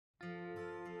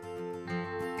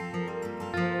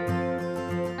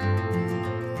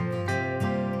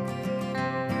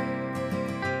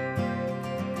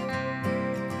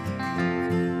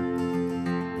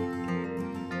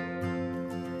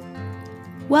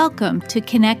Welcome to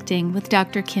Connecting with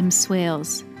Dr. Kim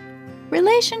Swales.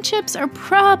 Relationships are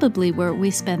probably where we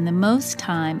spend the most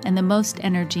time and the most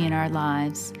energy in our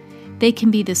lives. They can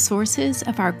be the sources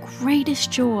of our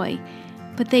greatest joy,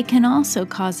 but they can also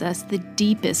cause us the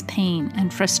deepest pain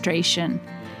and frustration.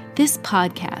 This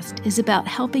podcast is about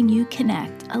helping you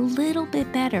connect a little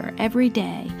bit better every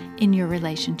day in your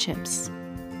relationships.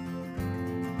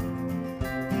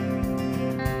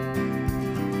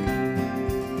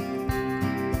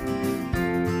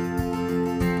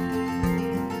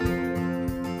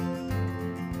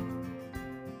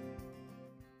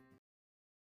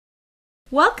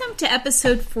 Welcome to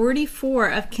episode 44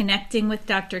 of Connecting with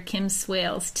Dr. Kim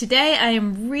Swales. Today I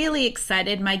am really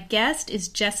excited. My guest is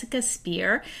Jessica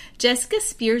Spear. Jessica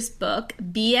Spear's book,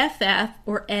 BFF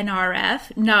or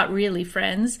NRF, Not Really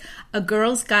Friends, A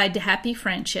Girl's Guide to Happy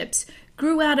Friendships,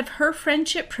 grew out of her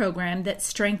friendship program that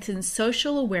strengthens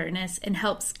social awareness and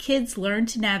helps kids learn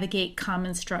to navigate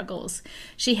common struggles.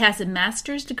 She has a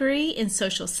master's degree in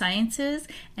social sciences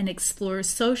and explores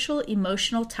social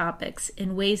emotional topics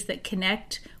in ways that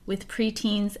connect with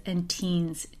preteens and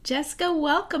teens. Jessica,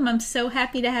 welcome. I'm so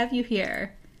happy to have you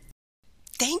here.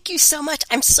 Thank you so much.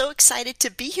 I'm so excited to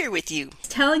be here with you.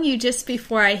 Telling you just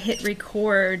before I hit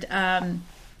record,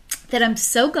 that I'm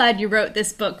so glad you wrote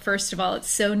this book, first of all. It's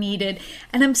so needed.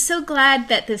 And I'm so glad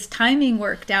that this timing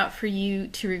worked out for you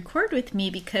to record with me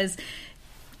because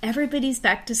everybody's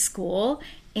back to school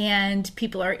and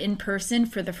people are in person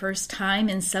for the first time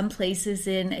in some places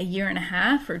in a year and a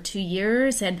half or 2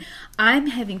 years. And I'm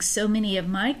having so many of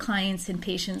my clients and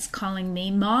patients calling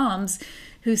me moms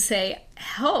who say,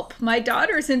 help, my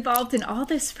daughter's involved in all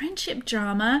this friendship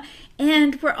drama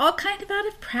and we're all kind of out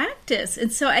of practice.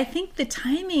 And so I think the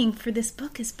timing for this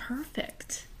book is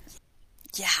perfect.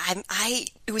 Yeah,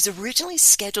 it was originally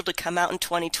scheduled to come out in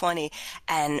 2020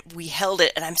 and we held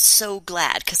it, and I'm so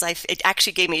glad because it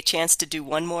actually gave me a chance to do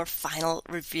one more final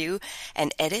review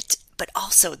and edit. But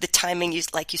also the timing,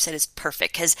 like you said, is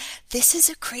perfect because this is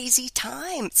a crazy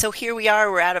time. So here we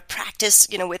are, we're out of practice,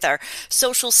 with our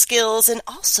social skills. And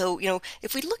also,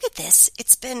 if we look at this,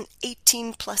 it's been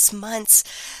 18 plus months.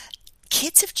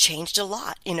 Kids have changed a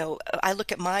lot. I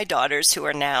look at my daughters who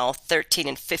are now 13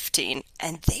 and 15,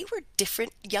 and they were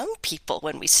different young people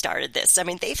when we started this. I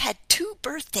mean, they've had 2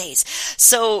 birthdays.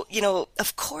 So,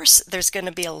 of course, there's going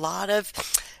to be a lot of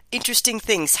interesting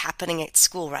things happening at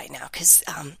school right now because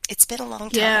it's been a long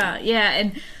time. Yeah.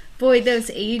 And boy,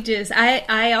 those ages.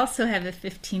 I also have a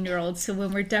 15-year-old, so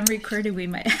when we're done recording, we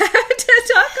might have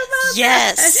to talk about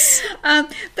yes.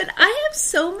 that. But I have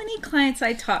so many clients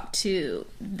I talk to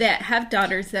that have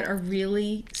daughters that are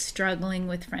really struggling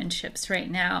with friendships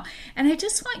right now. And I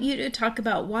just want you to talk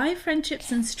about why friendships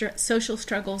and social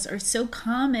struggles are so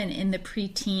common in the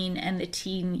preteen and the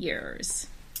teen years.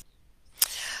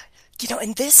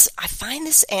 And I find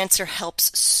this answer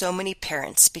helps so many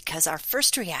parents because our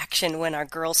first reaction when our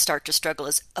girls start to struggle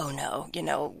is, oh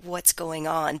no, what's going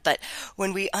on? But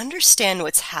when we understand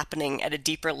what's happening at a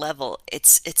deeper level,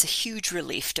 it's a huge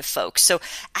relief to folks. So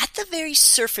at the very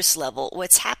surface level,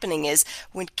 what's happening is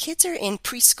when kids are in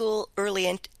preschool,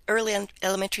 early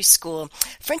elementary school,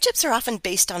 friendships are often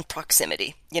based on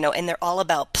proximity, and they're all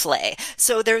about play.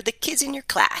 So they're the kids in your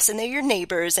class and they're your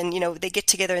neighbors and, they get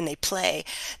together and they play.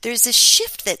 There's this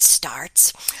shift that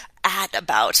starts at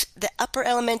about the upper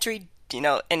elementary,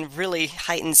 and really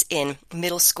heightens in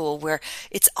middle school where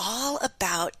it's all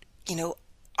about,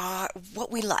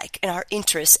 what we like and our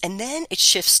interests, and then it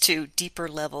shifts to deeper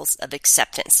levels of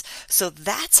acceptance. So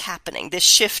that's happening, this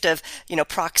shift of,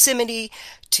 proximity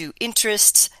to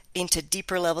interests into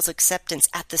deeper levels of acceptance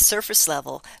at the surface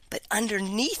level. But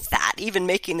underneath that, even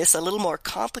making this a little more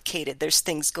complicated, there's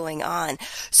things going on.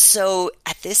 So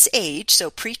at this age,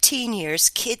 so preteen years,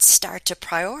 kids start to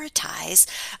prioritize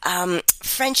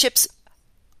friendships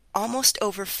almost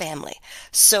over family.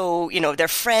 So, their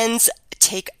friends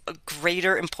take a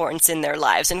greater importance in their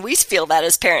lives. And we feel that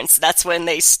as parents. That's when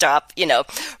they stop,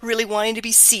 really wanting to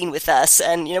be seen with us.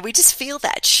 And, we just feel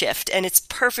that shift. And it's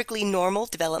perfectly normal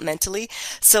developmentally.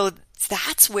 So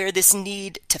that's where this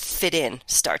need to fit in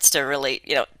starts to really,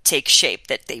 take shape,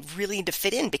 that they really need to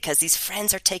fit in because these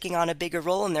friends are taking on a bigger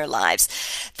role in their lives.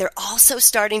 They're also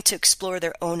starting to explore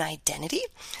their own identity.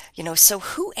 So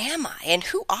who am I and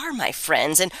who are my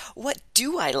friends and what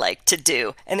do I like to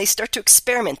do? And they start to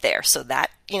experiment there. So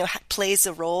that, plays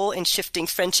a role in shifting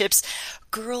friendships.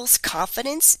 Girls'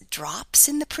 confidence drops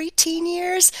in the preteen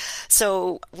years.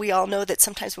 So we all know that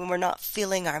sometimes when we're not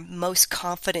feeling our most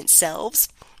confident selves,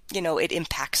 it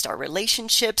impacts our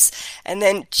relationships. And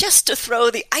then just to throw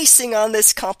the icing on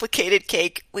this complicated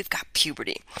cake, we've got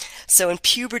puberty. So in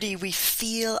puberty, we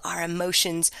feel our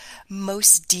emotions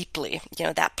most deeply.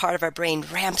 That part of our brain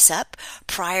ramps up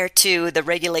prior to the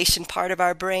regulation part of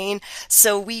our brain.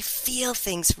 So we feel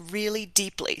things really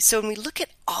deeply. So when we look at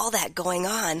all that going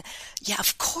on, yeah,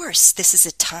 of course, this is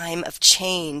a time of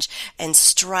change and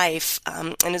strife.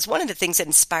 And it's one of the things that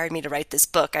inspired me to write this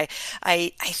book.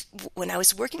 When I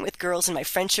was working with girls in my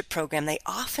friendship program, they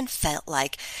often felt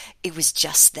like it was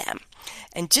just them.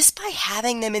 And just by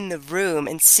having them in the room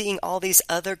and seeing all these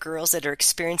other girls that are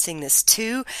experiencing this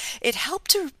too, it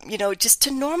helped to, just to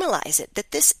normalize it,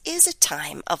 that this is a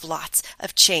time of lots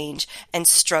of change and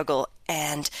struggle,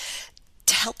 and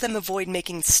to help them avoid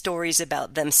making stories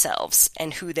about themselves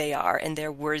and who they are and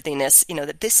their worthiness,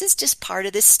 that this is just part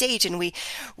of this stage, and we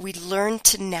learn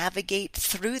to navigate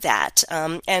through that.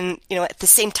 And at the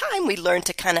same time, we learn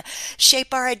to kind of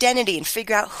shape our identity and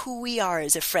figure out who we are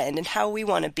as a friend and how we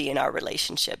want to be in our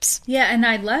relationships. Yeah, and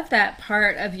I love that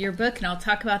part of your book, and I'll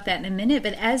talk about that in a minute.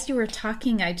 But as you were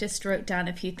talking, I just wrote down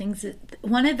a few things.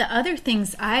 One of the other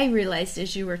things I realized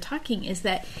as you were talking is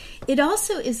that it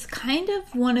also is kind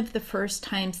of one of the first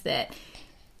times that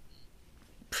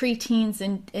preteens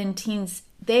and teens,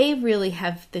 they really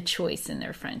have the choice in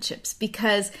their friendships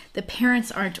because the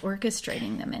parents aren't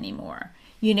orchestrating them anymore.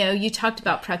 You talked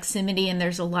about proximity, and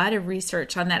there's a lot of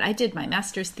research on that. I did my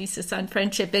master's thesis on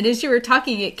friendship, and as you were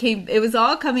talking, it was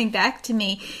all coming back to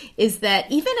me, is that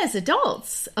even as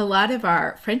adults, a lot of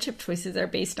our friendship choices are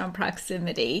based on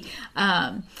proximity.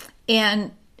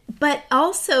 But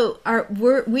also,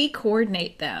 we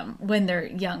coordinate them when they're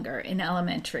younger in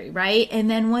elementary, right?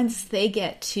 And then once they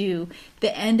get to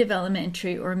the end of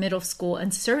elementary or middle school,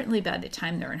 and certainly by the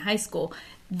time they're in high school,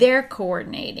 they're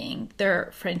coordinating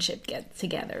their friendship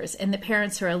get-togethers. And the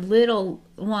parents are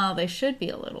they should be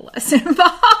a little less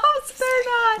involved. They're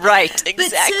not. Right,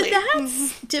 exactly. But so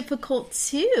that's difficult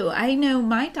too. I know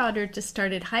my daughter just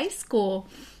started high school,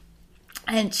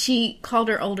 and she called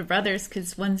her older brothers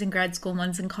because one's in grad school,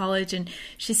 one's in college. And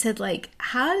she said,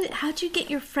 how'd you get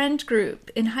your friend group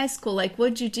in high school?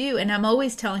 What'd you do? And I'm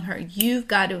always telling her, you've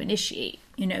got to initiate.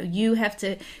 You have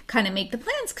to kind of make the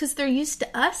plans because they're used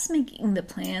to us making the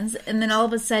plans. And then all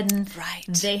of a sudden, right,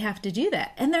 they have to do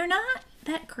that. And they're not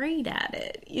that great at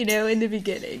it, in the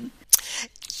beginning.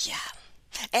 Yeah.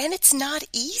 And it's not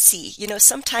easy.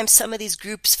 Sometimes some of these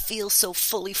groups feel so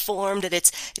fully formed that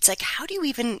it's like, how do you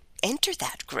even enter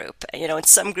that group? And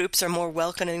some groups are more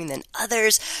welcoming than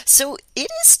others. So it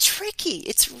is tricky.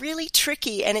 It's really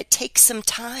tricky, and it takes some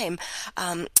time.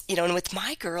 And with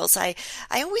my girls, I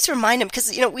always remind them,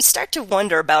 because, we start to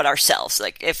wonder about ourselves,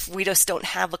 like if we just don't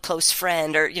have a close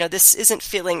friend, or, this isn't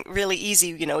feeling really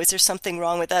easy, is there something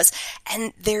wrong with us?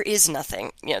 And there is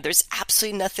nothing. There's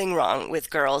absolutely nothing wrong with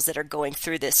girls that are going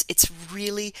through this. It's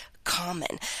really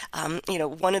common.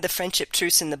 One of the friendship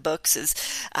truths in the books is,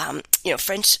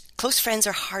 close friends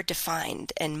are hard to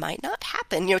find and might not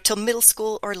happen, till middle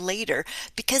school or later,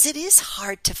 because it is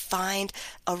hard to find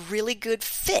a really good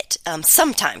fit,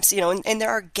 sometimes, and there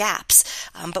are gaps.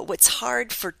 But what's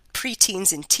hard for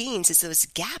preteens and teens is those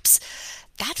gaps.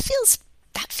 That feels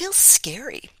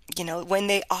scary, when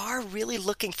they are really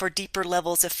looking for deeper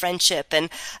levels of friendship and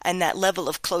that level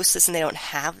of closeness, and they don't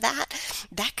have that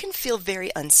can feel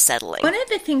very unsettling. One of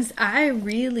the things I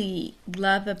really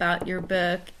love about your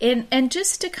book, and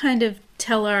just to kind of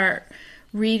tell our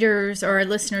readers, or our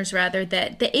listeners rather,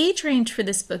 that the age range for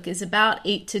this book is about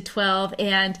 8 to 12,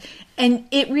 and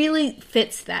it really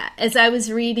fits that. As I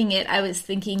was reading it, I was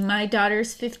thinking, my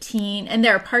daughter's 15, and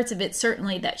there are parts of it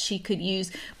certainly that she could use,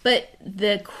 but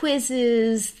the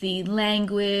quizzes, the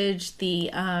language, the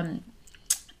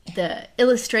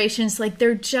illustrations,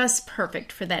 they're just perfect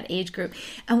for that age group.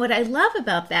 And what I love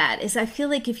about that is I feel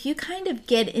like if you kind of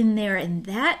get in there in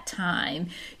that time,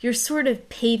 you're sort of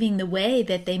paving the way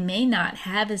that they may not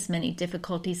have as many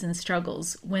difficulties and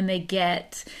struggles when they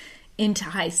get into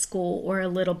high school or a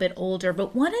little bit older.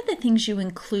 But one of the things you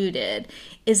included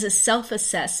is a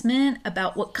self-assessment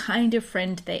about what kind of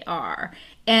friend they are.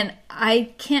 And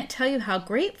I can't tell you how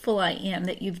grateful I am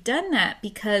that you've done that,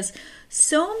 because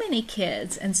so many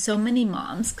kids and so many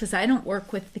moms, because I don't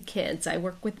work with the kids, I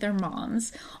work with their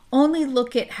moms, only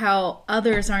look at how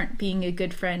others aren't being a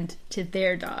good friend to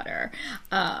their daughter.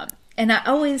 And I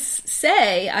always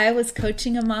say, I was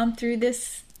coaching a mom through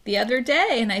this the other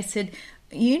day, and I said,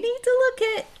 you need to look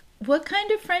at what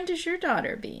kind of friend is your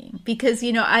daughter being? Because,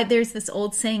 there's this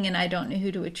old saying, and I don't know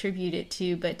who to attribute it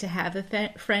to, but to have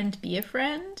a friend be a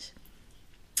friend.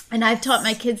 And I've taught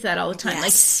my kids that all the time.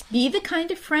 Yes. Like, be the kind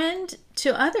of friend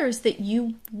to others that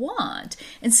you want.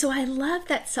 And so I love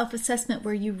that self-assessment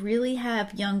where you really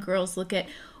have young girls look at,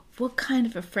 what kind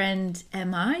of a friend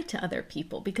am I to other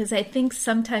people? Because I think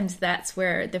sometimes that's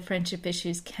where the friendship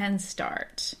issues can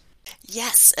start.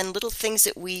 Yes, and little things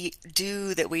that we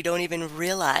do that we don't even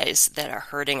realize that are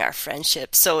hurting our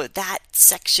friendship. So that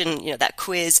section, that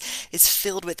quiz is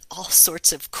filled with all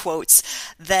sorts of quotes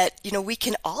that, we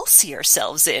can all see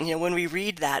ourselves in. When we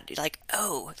read that, like,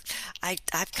 oh,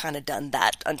 I've kind of done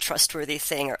that untrustworthy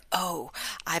thing, or, oh,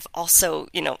 I've also,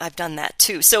 I've done that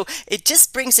too. So it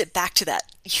just brings it back to that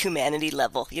humanity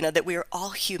level, that we are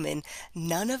all human.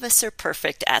 None of us are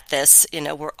perfect at this.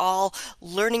 We're all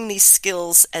learning these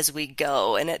skills as we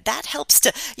go. And that helps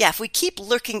to, if we keep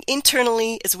looking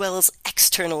internally as well as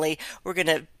externally, we're going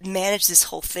to manage this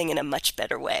whole thing in a much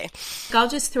better way. I'll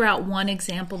just throw out one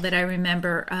example that I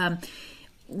remember.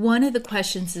 One of the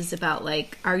questions is about,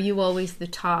 like, are you always the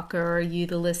talker or are you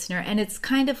the listener? And it's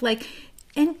kind of like,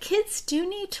 and kids do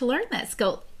need to learn that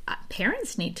skill.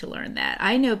 Parents need to learn that.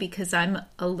 I know, because I'm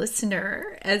a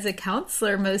listener as a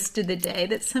counselor most of the day,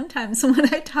 that sometimes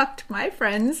when I talk to my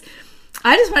friends,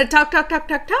 I just want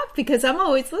to talk because I'm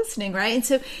always listening, right? And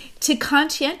so to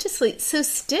conscientiously, so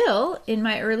still in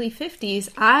my early 50s,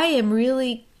 I am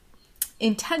really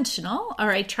intentional,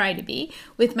 or I try to be,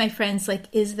 with my friends, like,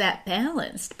 is that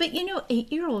balanced? But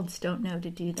 8-year-olds don't know to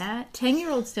do that.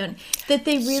 10-year-olds don't, that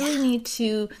they really need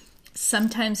to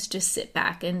sometimes just sit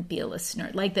back and be a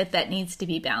listener, like that needs to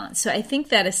be balanced. So I think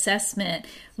that assessment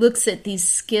looks at these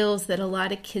skills that a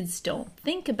lot of kids don't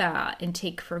think about and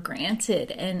take for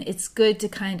granted. And it's good to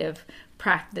kind of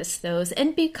practice those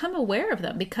and become aware of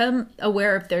them, become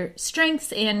aware of their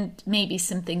strengths and maybe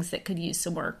some things that could use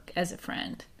some work as a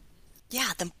friend.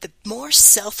 Yeah, the more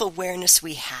self-awareness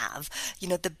we have,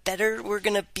 the better we're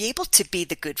going to be able to be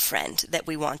the good friend that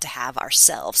we want to have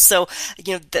ourselves. So,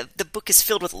 the book is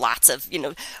filled with lots of,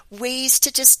 ways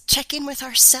to just check in with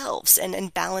ourselves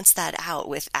and balance that out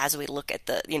with, as we look at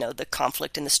the, the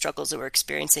conflict and the struggles that we're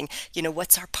experiencing,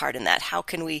 what's our part in that? How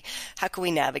can we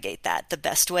navigate that the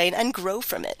best way and grow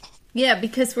from it? Yeah,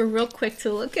 because we're real quick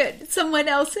to look at someone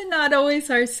else and not always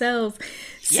ourselves.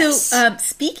 Yes. So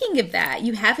speaking of that,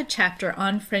 you have a chapter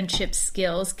on friendship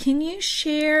skills. Can you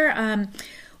share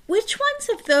which ones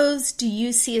of those do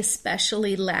you see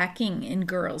especially lacking in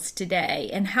girls today?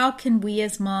 And how can we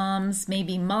as moms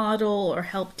maybe model or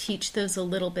help teach those a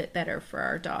little bit better for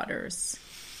our daughters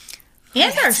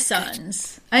and our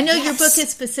sons? I know your book is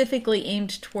specifically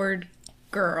aimed toward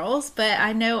girls, but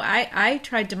I know I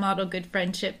tried to model good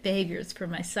friendship behaviors for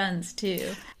my sons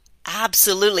too.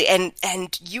 Absolutely.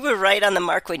 And you were right on the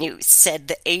mark when you said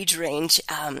the age range,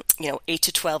 8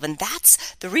 to 12. And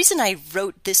that's the reason I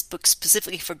wrote this book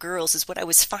specifically for girls, is what I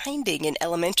was finding in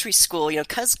elementary school,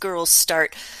 because girls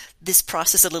start this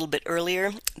process a little bit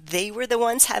earlier. They were the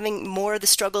ones having more of the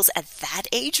struggles at that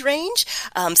age range.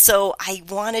 So I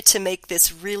wanted to make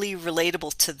this really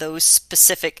relatable to those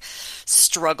specific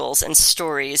struggles and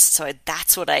stories. So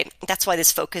that's why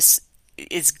this focus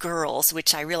is girls,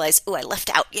 which I realized, I left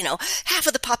out, half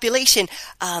of the population.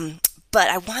 But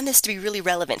I want this to be really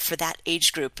relevant for that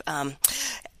age group. I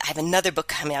have another book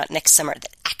coming out next summer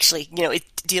that actually, it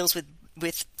deals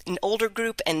with an older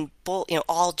group and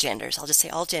all genders. I'll just say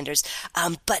all genders.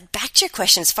 But back to your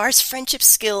question, as far as friendship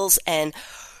skills and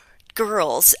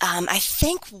girls, I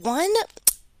think one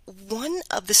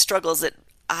of the struggles that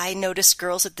I notice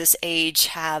girls at this age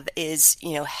have is,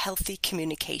 healthy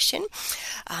communication.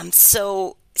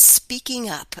 So speaking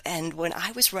up, and when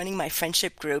I was running my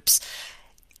friendship groups,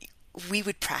 we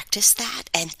would practice that,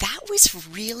 and that was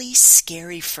really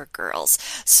scary for girls.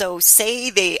 So say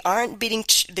they aren't being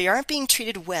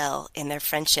treated well in their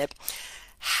friendship.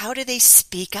 How do they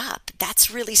speak up?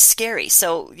 That's really scary.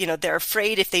 So, they're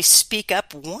afraid if they speak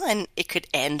up, one, it could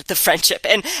end the friendship.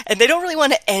 And they don't really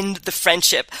want to end the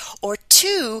friendship. Or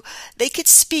two, they could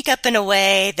speak up in a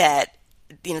way that,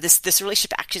 this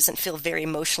relationship actually doesn't feel very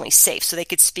emotionally safe. So they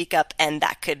could speak up and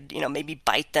that could, maybe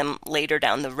bite them later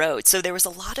down the road. So there was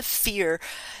a lot of fear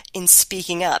in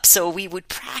speaking up. So we would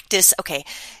practice, okay,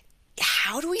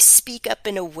 how do we speak up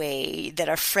in a way that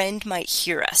our friend might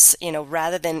hear us,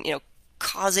 rather than,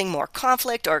 causing more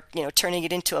conflict or, turning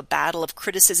it into a battle of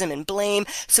criticism and blame.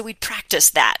 So we'd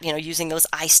practice that, using those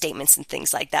I statements and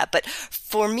things like that. But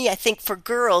for me, I think for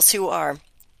girls who are,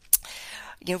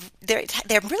 they're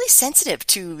really sensitive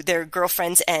to their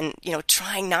girlfriends and,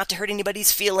 trying not to hurt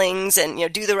anybody's feelings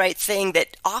and, do the right thing,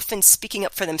 that often speaking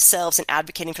up for themselves and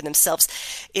advocating for themselves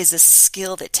is a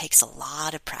skill that takes a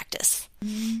lot of practice.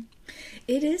 Mm-hmm.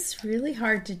 It is really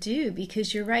hard to do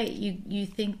because you're right. You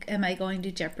think, am I going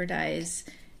to jeopardize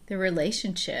the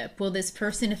relationship? Will this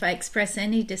person, if I express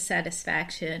any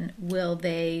dissatisfaction, will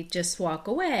they just walk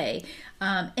away?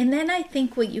 And then I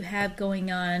think what you have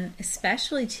going on,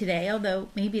 especially today, although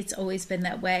maybe it's always been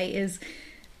that way, is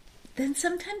then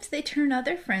sometimes they turn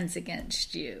other friends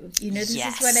against you. This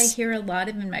is what I hear a lot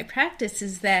of in my practice,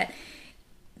 is that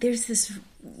there's this,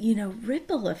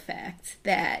 ripple effect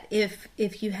that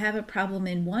if you have a problem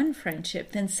in one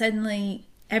friendship, then suddenly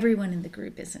everyone in the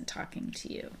group isn't talking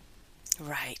to you.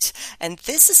 Right. And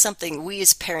this is something we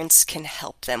as parents can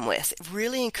help them with.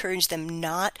 Really encourage them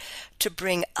not to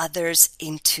bring others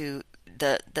into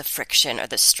the friction or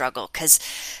the struggle. Because,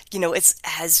 it's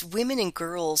as women and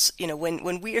girls,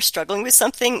 when we are struggling with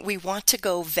something, we want to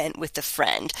go vent with a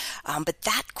friend. But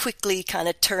that quickly kind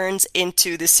of turns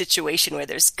into the situation where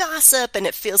there's gossip and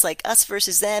it feels like us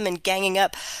versus them and ganging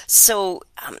up. So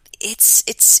it's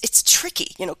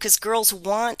tricky, because girls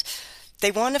want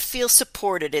to feel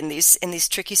supported in these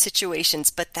tricky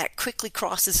situations, but that quickly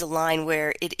crosses a line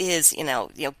where it is,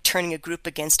 turning a group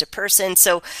against a person.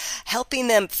 So helping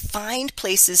them find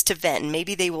places to vent.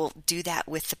 Maybe they will do that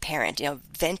with the parent,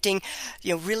 venting,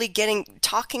 really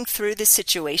talking through the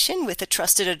situation with a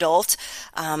trusted adult,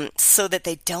 so that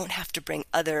they don't have to bring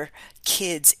other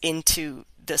kids into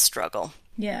the struggle.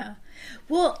 Yeah.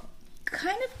 Well,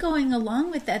 kind of going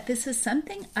along with that, this is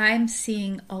something I'm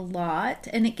seeing a lot.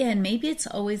 And again, maybe it's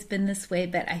always been this way,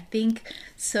 but I think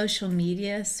social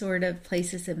media sort of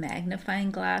places a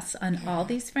magnifying glass on all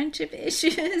these friendship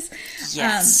issues.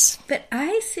 Yes. But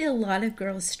I see a lot of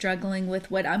girls struggling with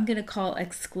what I'm going to call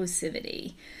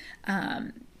exclusivity,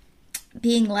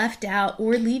 being left out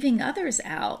or leaving others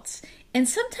out. And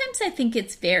sometimes I think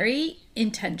it's very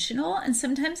intentional, and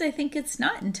sometimes I think it's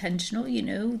not intentional.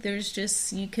 There's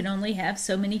just, you can only have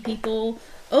so many people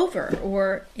over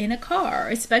or in a car,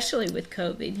 especially with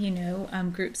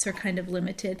COVID, groups are kind of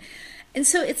limited. And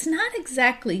so it's not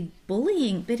exactly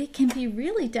bullying, but it can be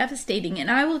really devastating. And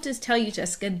I will just tell you,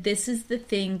 Jessica, this is the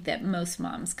thing that most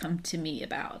moms come to me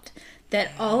about,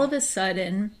 that all of a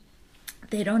sudden,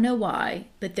 they don't know why,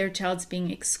 but their child's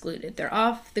being excluded. They're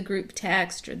off the group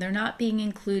text, or they're not being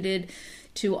included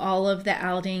to all of the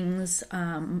outings,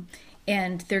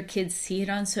 and their kids see it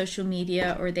on social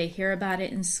media or they hear about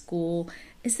it in school.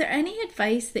 Is there any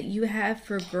advice that you have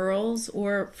for girls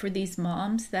or for these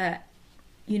moms that,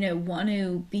 want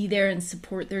to be there and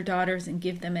support their daughters and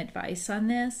give them advice on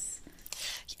this?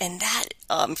 And that,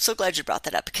 I'm so glad you brought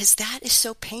that up, because that is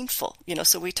so painful.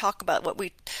 So we talk about what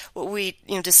we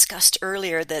discussed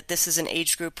earlier, that this is an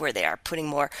age group where they are putting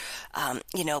more,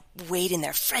 weight in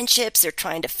their friendships. They're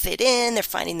trying to fit in. They're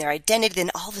finding their identity. Then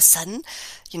all of a sudden,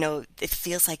 it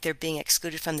feels like they're being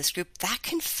excluded from this group. That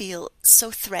can feel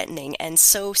so threatening and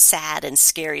so sad and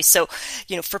scary. So,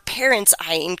 for parents,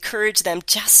 I encourage them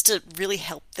just to really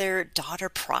help their daughter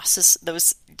process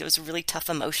those really tough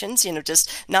emotions.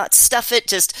 Just not stuff it,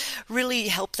 just really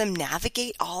help them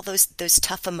navigate all those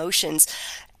tough emotions.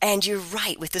 And you're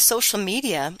right, with the social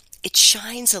media, it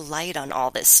shines a light on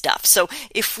all this stuff. So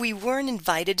if we weren't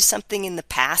invited to something in the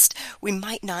past, we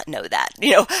might not know that,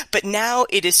 but now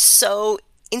it is so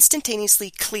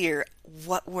instantaneously clear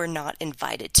what we're not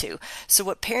invited to. So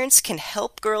what parents can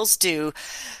help girls do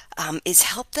is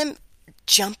help them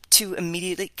jump to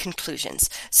immediate conclusions.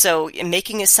 So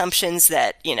making assumptions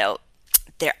that,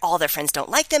 all their friends don't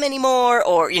like them anymore,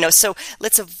 or, so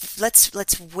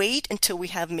let's wait until we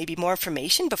have maybe more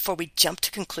information before we jump to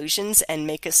conclusions and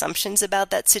make assumptions about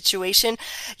that situation.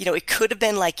 It could have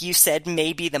been, like you said,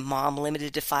 maybe the mom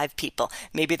limited to 5 people.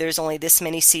 Maybe there's only this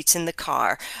many seats in the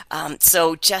car.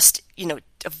 So just,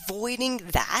 avoiding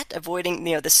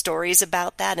the stories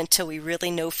about that until we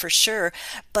really know for sure.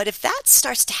 But if that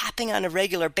starts to happen on a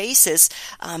regular basis,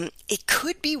 it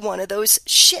could be one of those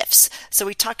shifts. So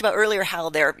we talked about earlier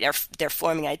how they're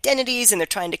forming identities, and they're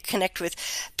trying to connect with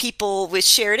people with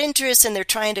shared interests, and they're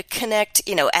trying to connect,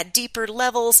 at deeper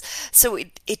levels. So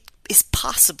it is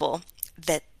possible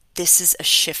that this is a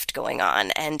shift going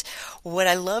on. And what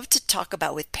I love to talk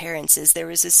about with parents is there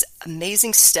was this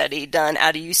amazing study done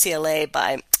out of UCLA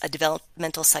by a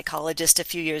developmental psychologist a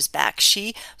few years back.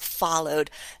 She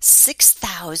followed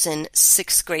 6,000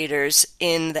 sixth graders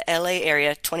in the LA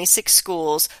area, 26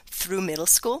 schools, through middle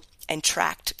school, and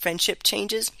tracked friendship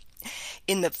changes.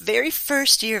 In the very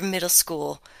first year of middle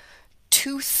school,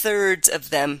 2/3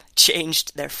 of them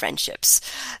changed their friendships.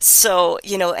 So,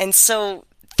 and so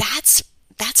that's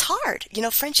hard.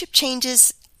 Friendship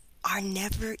changes are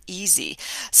never easy.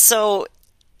 So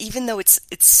even though it's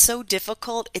so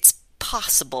difficult, it's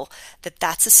possible that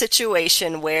that's a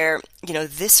situation where,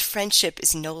 this friendship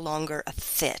is no longer a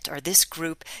fit, or this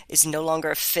group is no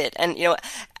longer a fit. And,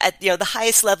 at, the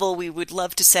highest level, we would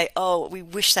love to say, oh, we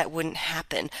wish that wouldn't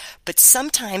happen. But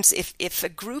sometimes if a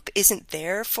group isn't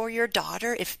there for your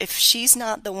daughter, if she's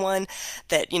not the one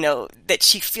that, that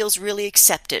she feels really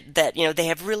accepted, that, they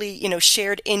have really,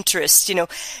 shared interests,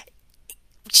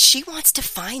 she wants to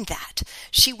find that.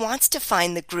 She wants to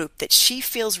find the group that she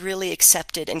feels really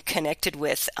accepted and connected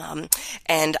with.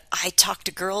 And I talk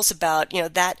to girls about,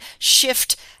 that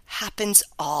shift happens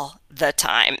all the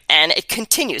time, and it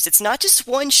continues. It's not just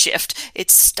one shift. It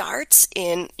starts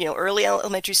in, early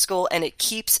elementary school, and it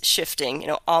keeps shifting,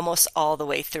 almost all the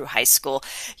way through high school.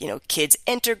 Kids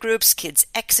enter groups, kids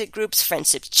exit groups,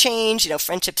 friendships change,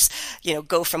 friendships,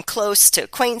 go from close to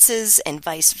acquaintances and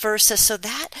vice versa. So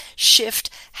that shift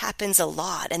happens a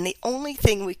lot. And the only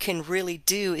thing we can really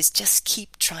do is just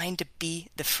keep trying to be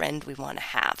the friend we want to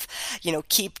have,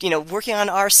 keep, working on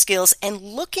our skills and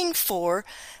looking for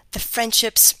the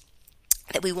friendships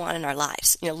that we want in our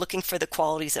lives, looking for the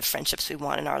qualities of friendships we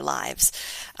want in our lives.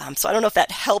 So I don't know if that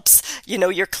helps,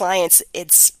 your clients.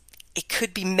 It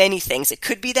could be many things. It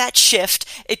could be that shift.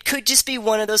 It could just be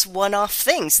one of those one-off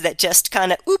things that just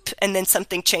kind of and then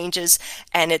something changes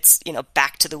and it's,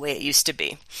 back to the way it used to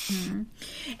be. Mm-hmm.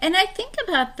 And I think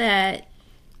about that,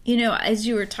 as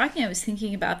you were talking, I was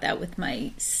thinking about that with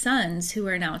my sons who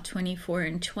are now 24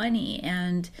 and 20.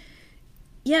 And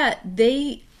yeah,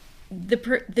 the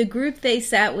group they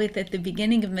sat with at the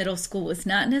beginning of middle school was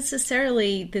not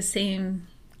necessarily the same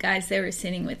guys they were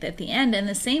sitting with at the end, and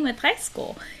the same with high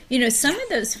school. Some of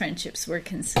those friendships were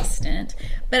consistent,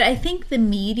 but I think the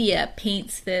media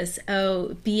paints this,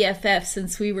 BFF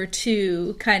since we were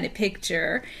two kind of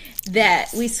picture, that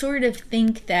we sort of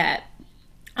think that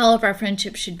all of our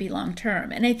friendships should be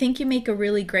long-term. And I think you make a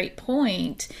really great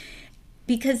point.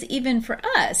 Because even for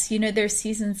us, there's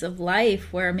seasons of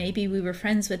life where maybe we were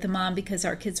friends with a mom because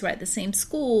our kids were at the same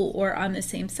school or on the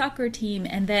same soccer team,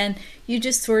 and then you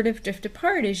just sort of drift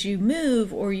apart as you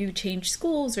move or you change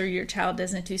schools or your child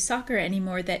doesn't do soccer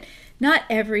anymore. That not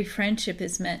every friendship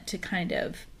is meant to kind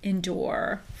of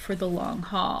endure for the long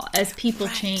haul. As people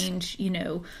change,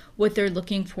 what they're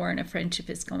looking for in a friendship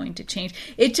is going to change.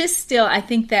 It just still, I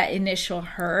think that initial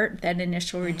hurt, that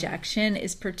initial rejection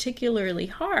is particularly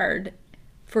hard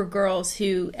for girls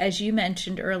who, as you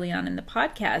mentioned early on in the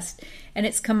podcast, and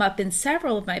it's come up in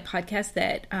several of my podcasts,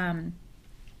 that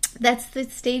that's the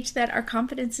stage that our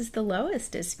confidence is the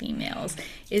lowest as females,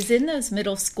 is in those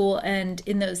middle school and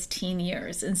in those teen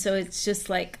years. And so it's just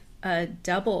like a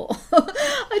double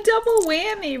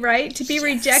whammy, right? To be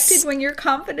rejected when your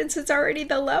confidence is already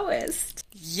the lowest.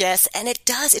 Yes, and it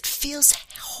does. It feels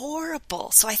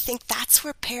horrible. So I think that's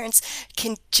where parents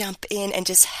can jump in and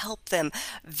just help them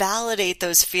validate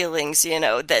those feelings,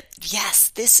 that yes,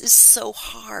 this is so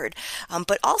hard.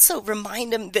 But also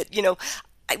remind them that,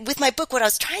 with my book, what I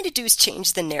was trying to do is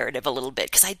change the narrative a little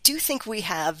bit, because I do think we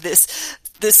have this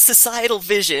societal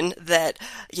vision that,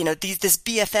 this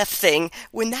BFF thing,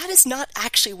 when that is not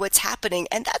actually what's happening,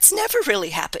 and that's never really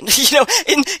happened,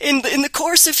 in the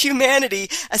course of humanity,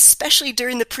 especially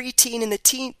during the preteen and the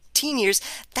teen years.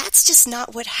 That's just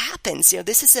not what happens.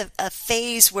 This is a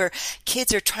phase where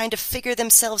kids are trying to figure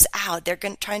themselves out. They're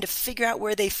trying to figure out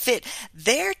where they fit.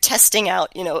 They're testing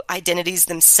out, identities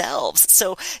themselves.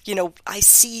 So, I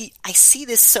see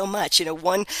this so much.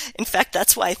 In fact,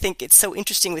 that's why I think it's so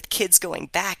interesting with kids going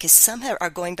back, is some are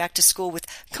going back to school with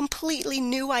completely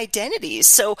new identities.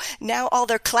 So now all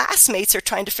their classmates are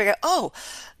trying to figure out,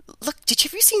 look, did you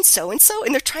ever seen so-and-so?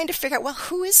 And they're trying to figure out, well,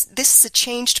 who is this? Is a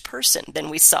changed person than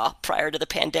we saw prior to the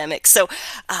pandemic. So,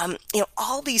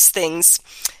 all these things,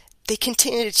 they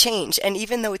continue to change. And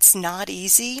even though it's not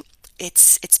easy,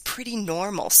 it's pretty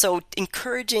normal. So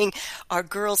encouraging our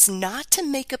girls not to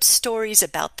make up stories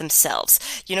about themselves.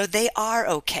 They are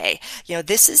okay.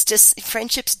 This is just,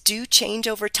 friendships do change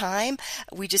over time.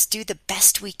 We just do the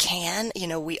best we can.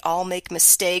 We all make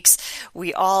mistakes.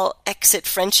 We all exit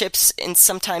friendships in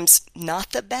sometimes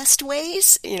not the best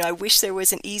ways. I wish there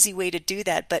was an easy way to do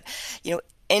that, but,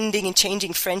 ending and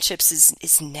changing friendships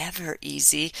is never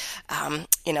easy, and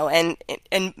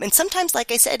sometimes, like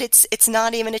I said, it's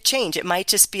not even a change. It might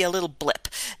just be a little blip.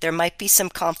 There might be some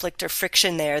conflict or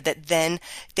friction there that then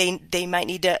they might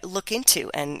need to look into,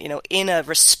 and in a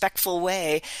respectful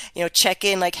way, check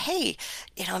in, like, hey,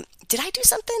 did I do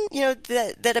something,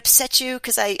 that upset you?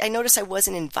 Because I noticed I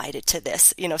wasn't invited to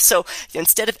this, so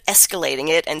instead of escalating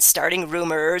it and starting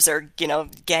rumors or,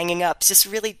 ganging up, just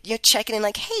really, checking in,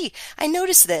 like, hey, I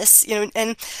noticed this,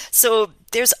 and so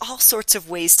there's all sorts of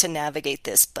ways to navigate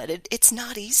this, but it's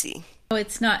not easy.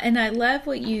 It's not. And I love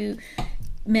what you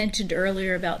mentioned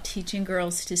earlier about teaching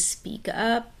girls to speak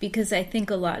up, because I think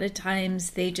a lot of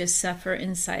times they just suffer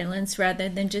in silence rather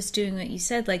than just doing what you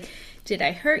said. Like, did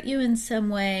I hurt you in some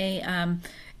way?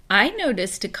 I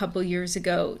noticed a couple years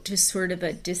ago just sort of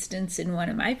a distance in one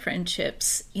of my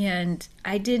friendships, and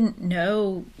I didn't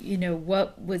know,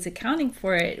 what was accounting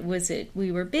for it. Was it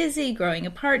we were busy, growing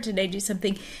apart? Did I do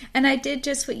something? And I did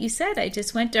just what you said. I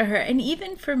just went to her. And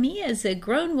even for me as a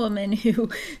grown woman who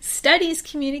studies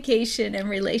communication and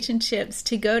relationships,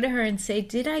 to go to her and say,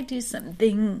 did I do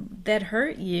something that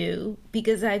hurt you?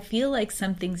 Because I feel like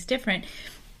something's different.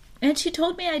 And she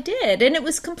told me I did, and it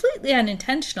was completely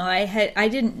unintentional. I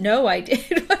didn't know I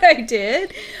did what I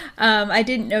did. I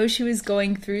didn't know she was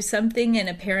going through something, and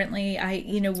apparently I,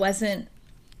 wasn't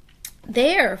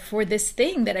there for this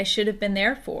thing that I should have been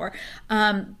there for.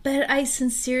 But I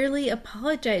sincerely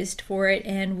apologized for it,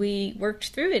 and we worked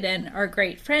through it and are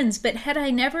great friends. But had I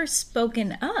never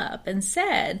spoken up and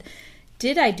said,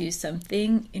 did I do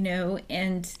something,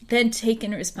 and then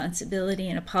taken responsibility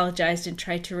and apologized and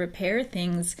tried to repair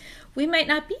things, we might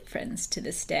not be friends to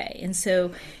this day. And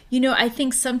so, I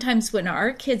think sometimes when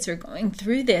our kids are going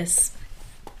through this,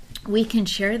 we can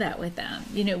share that with them.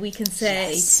 We can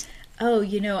say, yes. Oh,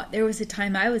 there was a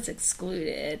time I was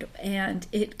excluded, and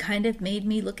it kind of made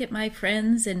me look at my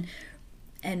friends and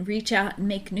reach out and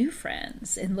make new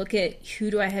friends and look at who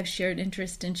do I have shared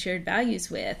interest and shared values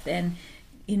with, and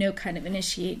kind of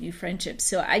initiate new friendships.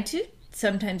 So I do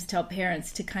sometimes tell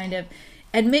parents to kind of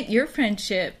admit your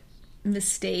friendship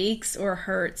mistakes or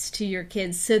hurts to your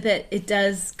kids, so that it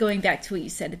does, going back to what you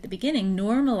said at the beginning,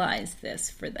 normalize this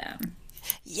for them.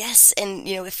 Yes, and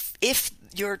if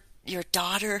your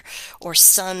daughter or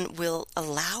son will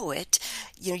allow it,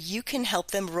 you can help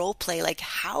them role play. Like,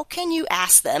 how can you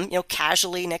ask them,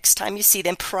 casually next time you see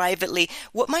them privately,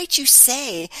 what might you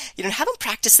say? Have them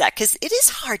practice that, because it is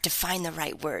hard to find the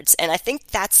right words. And I think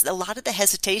that's a lot of the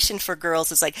hesitation for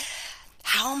girls, is like,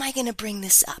 how am I going to bring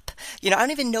this up? I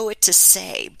don't even know what to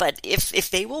say. But if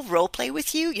they will role play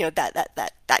with you,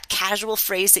 that casual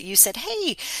phrase that you said,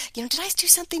 hey, did I do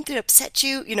something that upset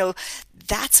you?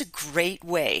 That's a great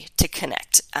way to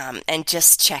connect, and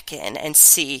just check in and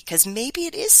see, because maybe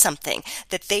it is something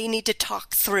that they need to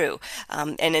talk through.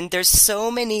 And there's so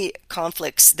many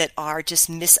conflicts that are just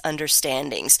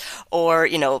misunderstandings, or,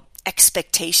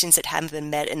 expectations that haven't been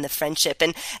met in the friendship,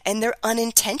 and they're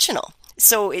unintentional.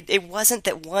 So it wasn't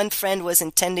that one friend was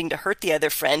intending to hurt the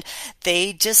other friend.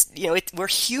 They just, we're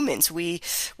humans. We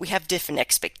have different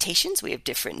expectations. We have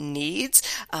different needs.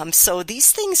 So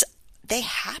these things, they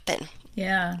happen.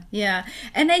 Yeah.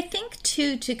 And I think,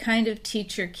 too, to kind of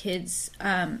teach your kids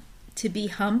to be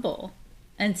humble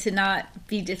and to not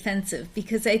be defensive.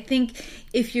 Because I think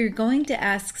if you're going to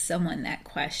ask someone that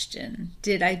question,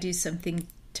 did I do something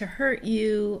to hurt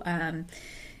you?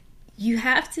 You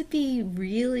have to be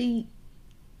really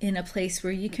in a place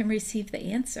where you can receive the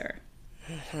answer.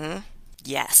 Mm-hmm.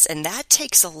 Yes, and that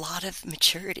takes a lot of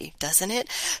maturity, doesn't it?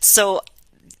 So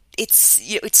it's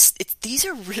these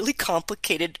are really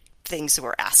complicated things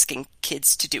we're asking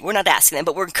kids to do. We're not asking them,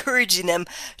 but we're encouraging them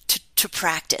to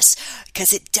practice,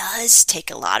 because it does take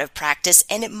a lot of practice,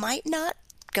 and it might not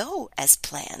go as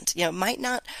planned. It might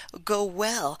not go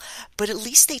well, but at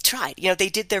least they tried. They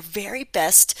did their very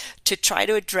best to try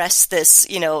to address this,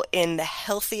 in the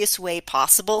healthiest way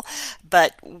possible.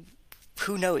 But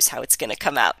who knows how it's going to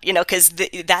come out, because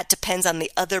that depends on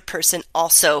the other person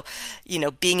also,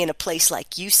 being in a place,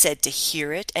 like you said, to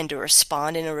hear it and to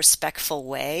respond in a respectful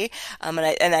way.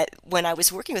 When I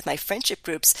was working with my friendship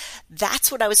groups,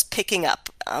 that's what I was picking up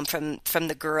from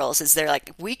the girls, is they're like,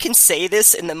 we can say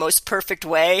this in the most perfect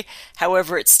way.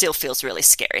 However, it still feels really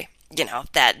scary,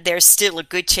 that there's still a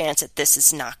good chance that this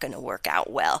is not going to work out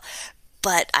well.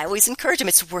 But I always encourage them,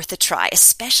 it's worth a try,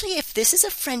 especially if this is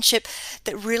a friendship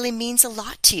that really means a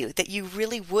lot to you, that you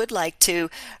really would like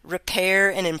to repair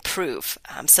and improve.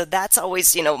 So that's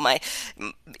always, my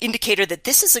indicator that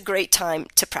this is a great time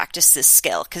to practice this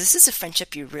skill, because this is a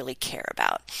friendship you really care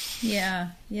about. Yeah,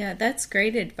 that's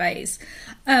great advice.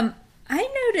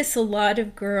 I notice a lot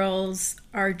of girls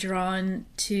are drawn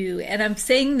to, and I'm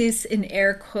saying this in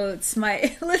air quotes,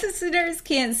 my listeners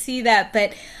can't see that,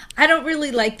 but I don't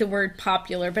really like the word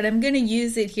popular, but I'm going to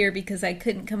use it here because I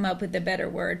couldn't come up with a better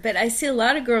word. But I see a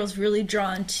lot of girls really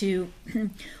drawn to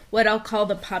what I'll call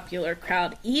the popular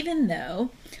crowd, even though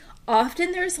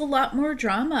often there's a lot more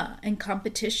drama and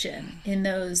competition in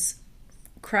those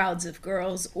crowds of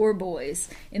girls or boys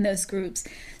in those groups.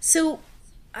 So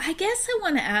I guess I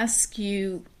want to ask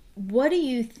you, what do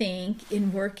you think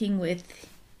in working with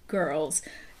girls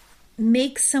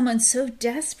makes someone so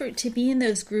desperate to be in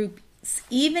those groups,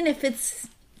 even if it's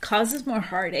causes more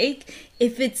heartache,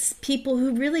 if it's people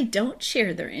who really don't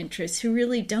share their interests, who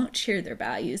really don't share their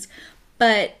values,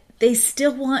 but they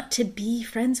still want to be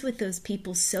friends with those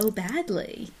people so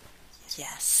badly.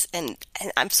 Yes, and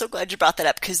I'm so glad you brought that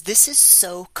up because this is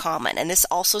so common, and this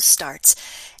also starts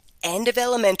end of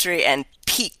elementary and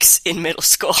peaks in middle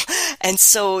school. And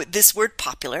so this word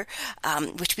popular,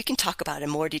 which we can talk about in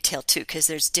more detail too, because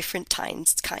there's different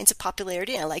kinds of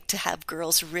popularity. I like to have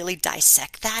girls really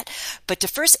dissect that. But to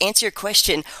first answer your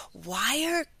question,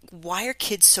 why are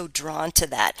kids so drawn to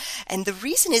that? And the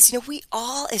reason is, we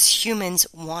all as humans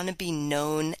want to be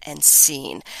known and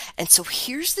seen. And so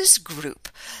here's this group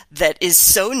that is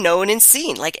so known and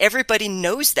seen, like everybody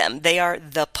knows them. They are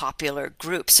the popular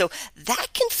group. So that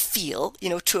can feel,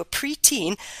 to a preteen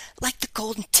like the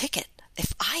golden ticket.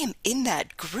 If I am in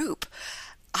that group,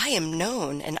 I am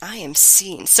known and I am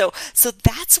seen. So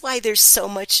that's why there's so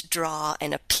much draw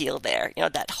and appeal there.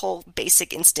 That whole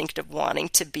basic instinct of wanting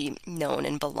to be known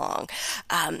and belong.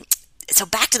 So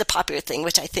back to the popular thing,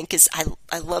 which I think is,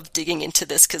 I love digging into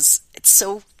this because it's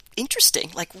so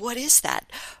interesting. Like, what is that?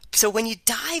 So when you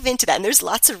dive into that, and there's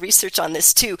lots of research on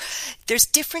this too, there's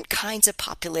different kinds of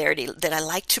popularity that I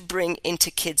like to bring into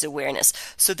kids' awareness.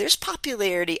 So there's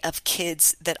popularity of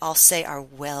kids that I'll say are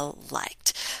well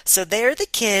liked. So they're the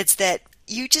kids that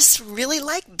you just really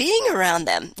like being around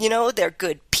them. They're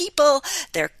good people,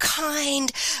 they're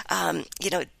kind,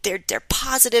 they're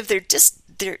positive,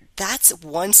 that's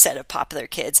one set of popular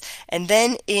kids. And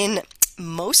then in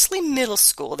mostly middle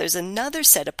school, there's another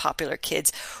set of popular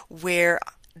kids where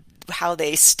how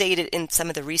they stated in some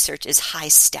of the research is high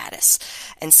status.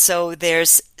 And so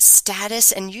there's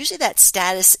status, and usually that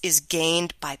status is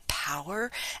gained by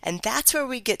power. And that's where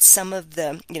we get some of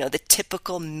the, the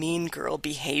typical mean girl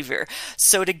behavior.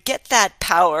 So to get that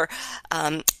power,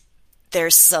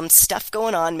 there's some stuff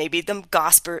going on. Maybe them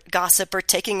gossip or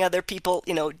taking other people,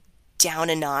 down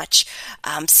a notch.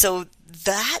 So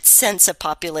that sense of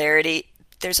popularity,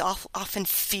 there's often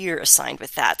fear assigned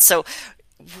with that. So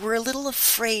we're a little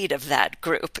afraid of that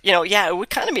group. It would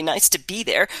kind of be nice to be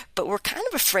there, but we're kind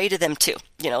of afraid of them too.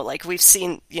 Like we've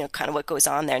seen, kind of what goes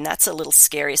on there, and that's a little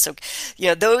scary. So,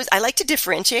 I like to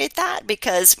differentiate that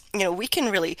because, we can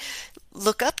really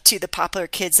look up to the popular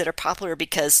kids that are popular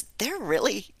because they're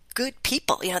really good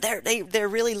people. They're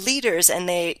really leaders, and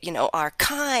they, are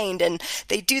kind, and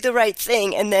they do the right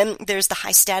thing. And then there's the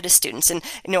high status students, and,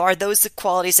 are those the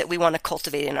qualities that we want to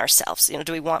cultivate in ourselves?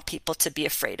 Do we want people to be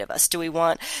afraid of us? Do we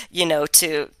want,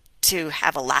 to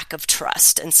have a lack of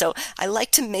trust? And so I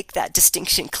like to make that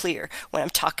distinction clear when I'm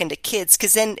talking to kids,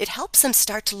 because then it helps them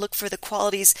start to look for the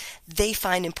qualities they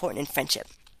find important in friendship.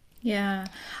 Yeah,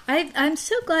 I'm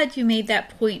so glad you made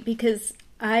that point because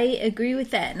I agree with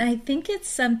that. And I think it's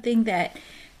something that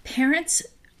parents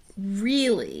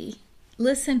really,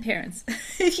 listen, parents,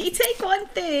 if you take one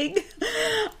thing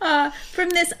from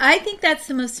this, I think that's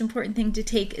the most important thing to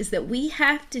take is that we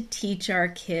have to teach our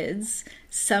kids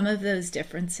some of those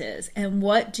differences and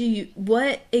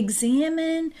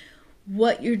examine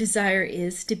what your desire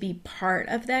is to be part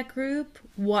of that group.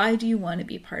 Why do you want to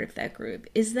be part of that group?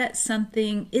 Is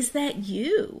that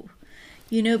you?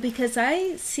 Because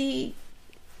I see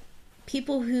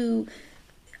people who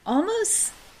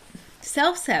almost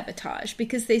self-sabotage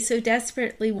because they so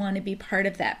desperately want to be part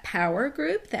of that power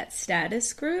group, that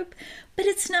status group, but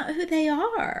it's not who they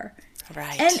are.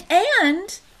 Right.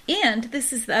 And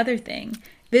this is the other thing.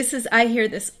 I hear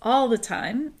this all the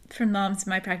time from moms in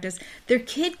my practice. Their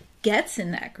kid gets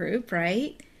in that group,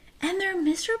 right? And they're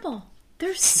miserable.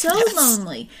 They're so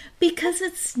lonely because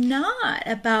it's not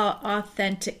about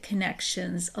authentic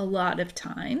connections a lot of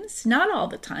times, not all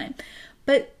the time,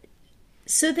 but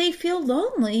so they feel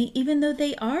lonely even though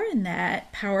they are in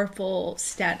that powerful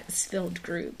status-filled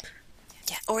group.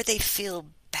 Yeah, or they feel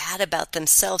bad about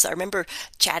themselves. I remember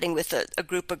chatting with a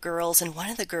group of girls, and one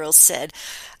of the girls said,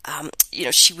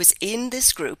 she was in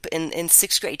this group in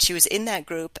sixth grade. She was in that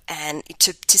group, and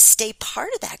to stay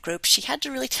part of that group, she had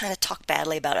to really kind of talk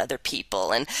badly about other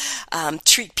people and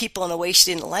treat people in a way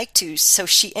she didn't like to. So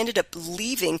she ended up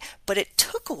leaving, but it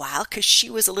took a while because she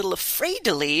was a little afraid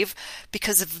to leave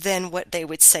because of then what they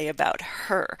would say about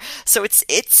her. So it's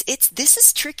this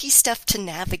is tricky stuff to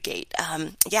navigate.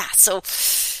 So.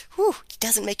 Whew, it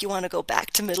doesn't make you want to go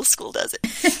back to middle school, does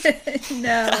it?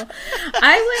 No.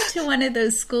 I went to one of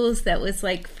those schools that was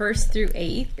like 1st through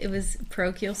 8th. It was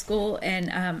parochial school.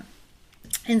 And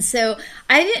so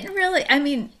I didn't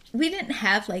really, we didn't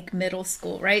have like middle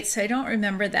school, right? So I don't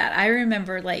remember that. I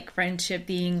remember like friendship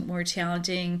being more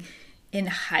challenging in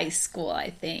high school,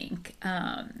 I think.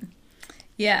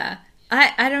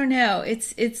 I don't know.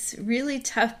 It's really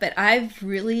tough, but I've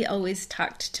really always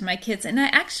talked to my kids, and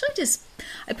I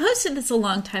posted this a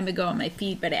long time ago on my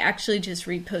feed, but I actually just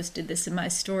reposted this in my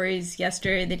stories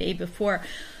yesterday, the day before.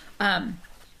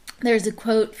 There's a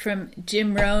quote from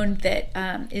Jim Rohn that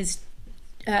is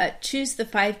choose the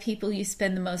 5 people you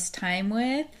spend the most time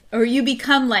with, or you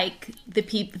become like the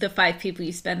 5 people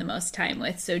you spend the most time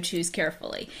with. So choose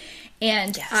carefully.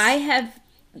 And yes. I have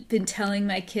been telling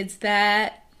my kids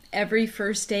that every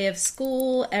first day of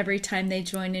school, every time they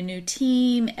join a new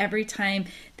team, every time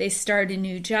they start a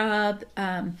new job,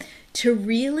 to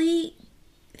really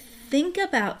think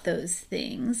about those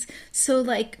things. So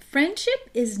like friendship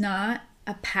is not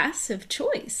a passive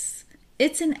choice.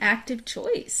 It's an active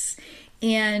choice.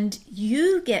 And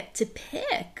you get to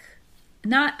pick,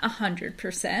 not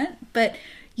 100%, but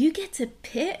you get to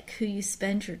pick who you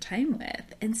spend your time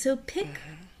with. And so pick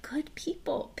good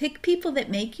people. Pick people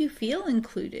that make you feel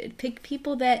included. Pick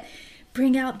people that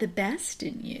bring out the best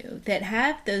in you, that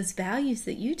have those values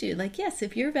that you do. Like, yes,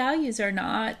 if your values are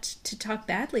not to talk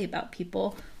badly about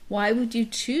people, why would you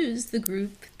choose the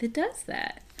group that does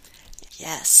that?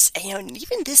 Yes. And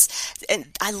even this, and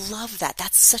I love that.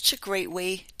 That's such a great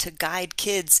way to guide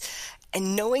kids.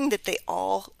 And knowing that they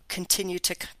all continue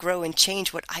to grow and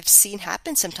change, what I've seen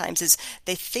happen sometimes is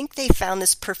they think they found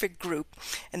this perfect group.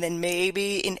 And then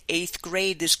maybe in 8th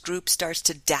grade, this group starts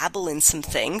to dabble in some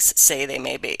things. Say they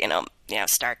maybe,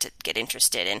 start to get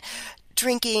interested in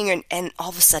drinking, and all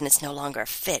of a sudden it's no longer a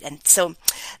fit. And so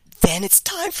then it's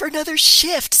time for another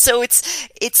shift. So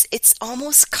it's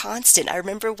almost constant. I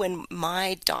remember when one of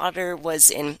my daughters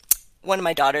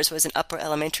was in upper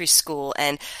elementary school,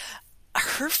 and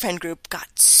her friend group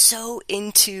got so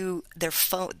into their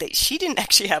phone that she didn't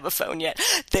actually have a phone yet.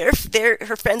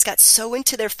 Her friends got so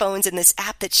into their phones and this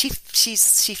app that she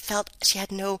felt she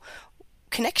had no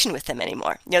connection with them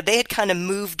anymore. They had kind of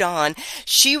moved on.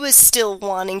 She was still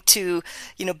wanting to,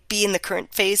 be in the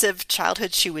current phase of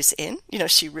childhood she was in.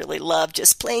 She really loved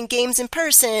just playing games in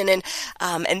person, and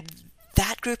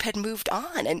that group had moved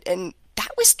on, and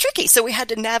that was tricky. So we had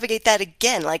to navigate that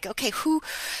again. Like, okay, who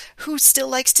still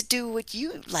likes to do what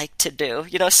you like to do?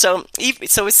 So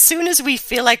as soon as we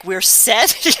feel like we're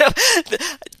set,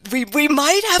 we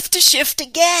might have to shift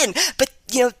again. But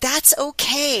that's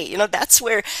okay. That's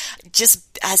where,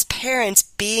 just as parents,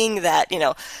 being that,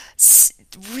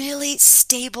 really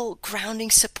stable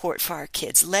grounding support for our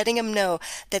kids, letting them know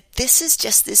that this is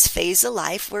just this phase of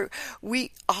life where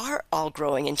we are all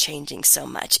growing and changing so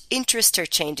much. Interests are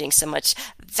changing so much.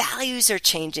 Values are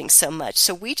changing so much.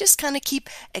 So we just kind of keep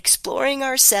exploring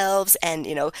ourselves and,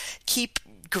 keep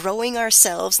growing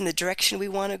ourselves in the direction we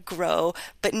want to grow,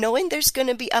 but knowing there's going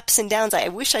to be ups and downs. I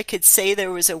wish I could say there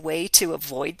was a way to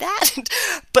avoid that,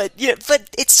 but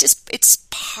it's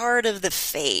part of the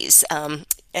phase.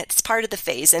 It's part of the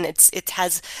phase, and it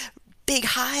has big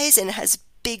highs and it has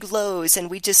big lows, and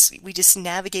we just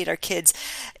navigate our kids,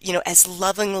 as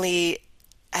lovingly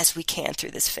as we can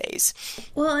through this phase.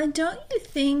 Well, and don't you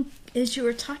think, as you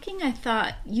were talking, I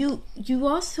thought you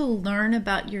also learn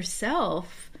about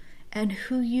yourself and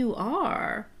who you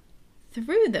are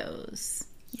through those.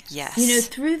 Yes.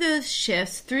 Through those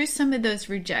shifts, through some of those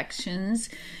rejections.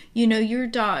 Your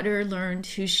daughter learned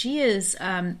who she is.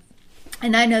 And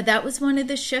I know that was one of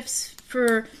the shifts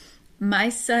for my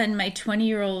son, my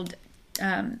 20-year-old.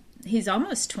 He's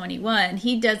almost 21.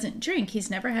 He doesn't drink. He's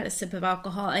never had a sip of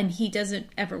alcohol, and he doesn't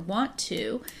ever want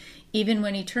to. Even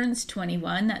when he turns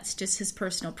 21, that's just his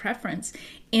personal preference.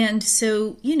 And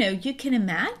so, you can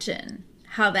imagine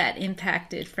how that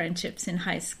impacted friendships in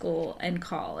high school and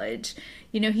college.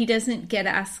 He doesn't get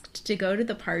asked to go to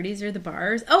the parties or the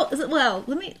bars. Oh, well,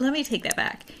 let me take that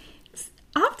back.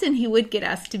 Often he would get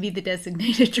asked to be the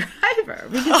designated driver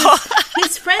because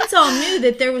his friends all knew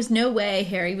that there was no way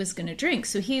Harry was going to drink.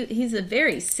 So he's a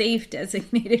very safe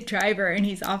designated driver, and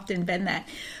he's often been that.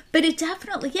 But it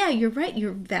definitely, you're right.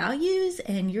 Your values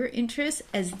and your interests,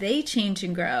 as they change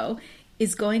and grow,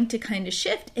 is going to kind of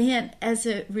shift. And as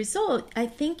a result, I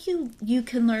think you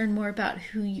can learn more about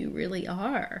who you really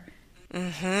are.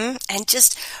 Mm-hmm. And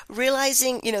just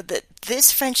realizing, that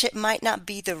this friendship might not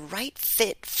be the right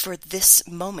fit for this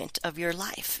moment of your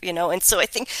life, And so I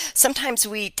think sometimes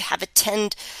we have a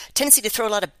tendency to throw a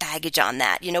lot of baggage on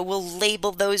that. We'll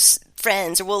label those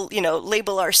friends, or we'll,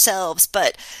 label ourselves,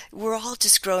 but we're all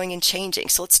just growing and changing.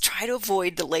 So let's try to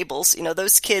avoid the labels.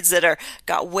 Those kids that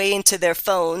got way into their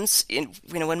phones,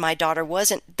 when my daughter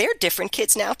wasn't, they're different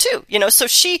kids now too, so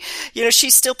she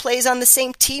still plays on the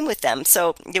same team with them.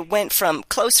 So it went from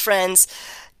close friends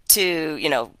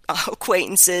to,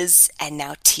 acquaintances, and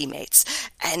now teammates.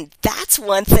 And that's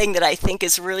one thing that I think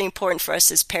is really important for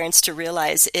us as parents to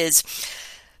realize is,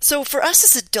 so for us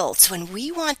as adults, when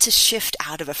we want to shift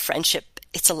out of a friendship,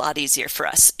 it's a lot easier for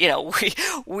us.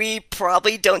 We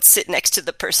probably don't sit next to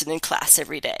the person in class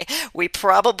every day. We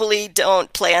probably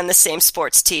don't play on the same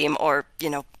sports team or,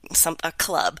 a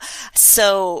club.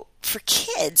 So for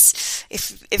kids,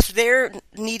 if they're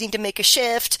needing to make a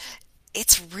shift,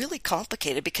 it's really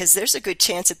complicated because there's a good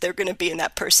chance that they're going to be in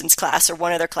that person's class or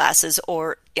one of their classes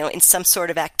or, in some sort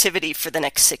of activity for the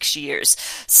next 6 years.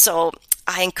 So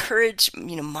I encourage,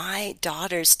 my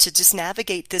daughters to just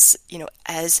navigate this,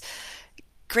 as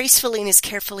gracefully and as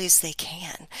carefully as they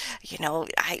can.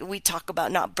 We talk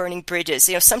about not burning bridges.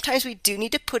 Sometimes we do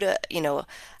need to put a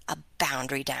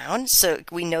boundary down. So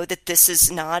we know that this is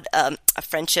not a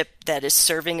friendship that is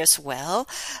serving us well.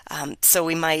 So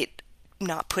we might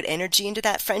not put energy into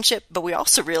that friendship, but we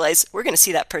also realize we're going to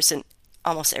see that person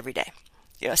almost every day.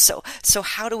 So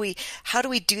how do we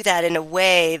do that in a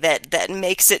way that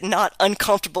makes it not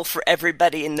uncomfortable for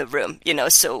everybody in the room?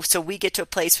 So we get to a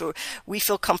place where we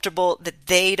feel comfortable that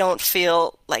they don't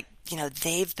feel like,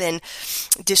 they've been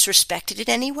disrespected in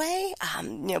any way.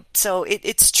 So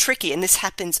it's tricky, and this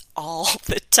happens all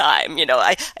the time.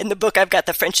 In the book, I've got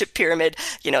the friendship pyramid.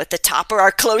 At the top are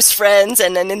our close friends,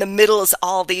 and then in the middle is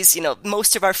all these,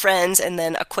 most of our friends, and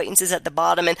then acquaintances at the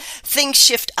bottom, and things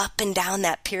shift up and down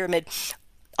that pyramid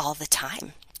all the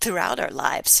time throughout our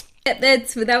lives.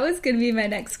 That was going to be my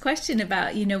next question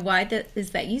about, why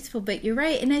is that useful? But you're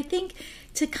right. And I think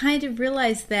to kind of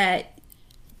realize that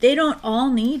they don't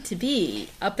all need to be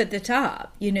up at the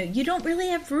top. You don't really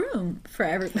have room for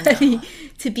everybody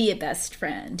to be a best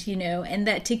friend, and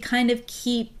that to kind of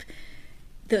keep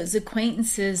those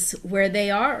acquaintances where they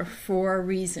are for a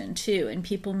reason too. And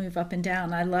people move up and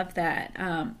down. I love that.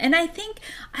 And I think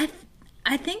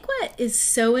what is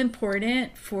so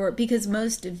important because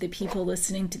most of the people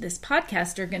listening to this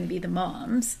podcast are going to be the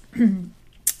moms.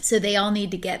 So they all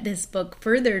need to get this book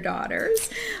for their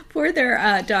daughters who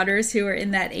are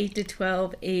in that 8 to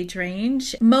 12 age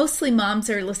range. Mostly moms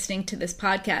are listening to this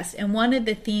podcast. And one of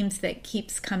the themes that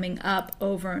keeps coming up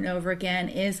over and over again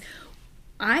is,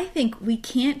 I think we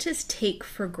can't just take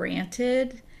for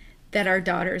granted that our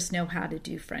daughters know how to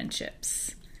do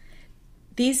friendships.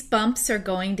 These bumps are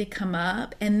going to come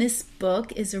up, and this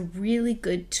book is a really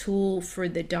good tool for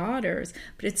the daughters,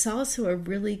 but it's also a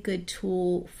really good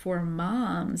tool for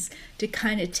moms to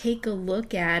kind of take a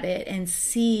look at it and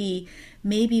see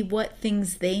maybe what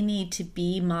things they need to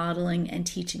be modeling and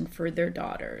teaching for their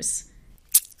daughters.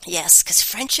 Yes, because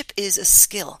friendship is a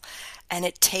skill, and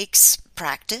it takes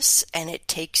practice and it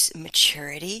takes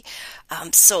maturity.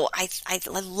 So I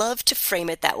love to frame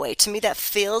it that way. To me, that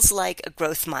feels like a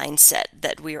growth mindset,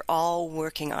 that we're all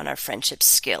working on our friendship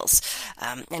skills,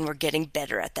 and we're getting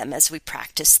better at them as we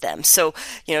practice them. So,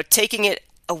 taking it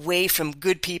away from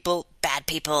good people, bad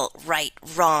people, right,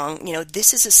 wrong,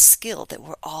 this is a skill that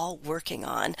we're all working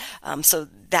on. So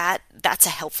that's a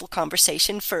helpful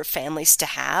conversation for families to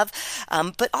have.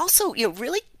 But also,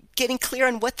 really getting clear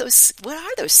on what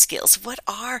are those skills? What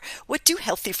do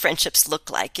healthy friendships look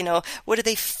like? What do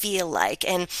they feel like?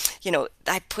 And,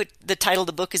 I put the title of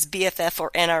the book is BFF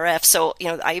or NRF. So,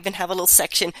 I even have a little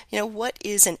section, what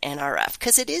is an NRF?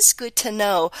 Because it is good to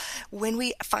know when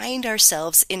we find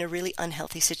ourselves in a really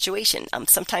unhealthy situation.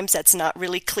 Sometimes that's not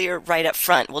really clear right up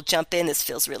front. We'll jump in, this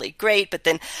feels really great. But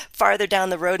then farther down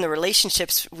the road in the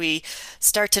relationships, we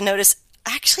start to notice,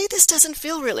 actually, this doesn't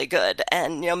feel really good.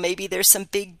 And, maybe there's some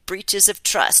big breaches of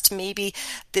trust. Maybe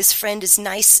this friend is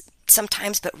nice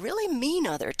sometimes, but really mean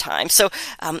other times. So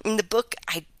in the book,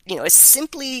 I as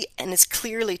simply and as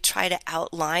clearly try to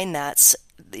outline that,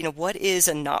 what is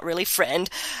a not really friend.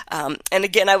 And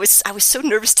again, I was so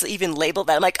nervous to even label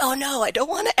that. I'm like, oh no, I don't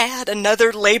want to add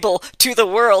another label to the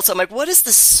world. So I'm like, what is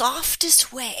the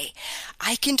softest way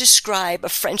I can describe a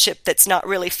friendship that's not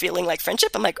really feeling like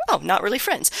friendship? I'm like, oh, not really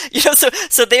friends.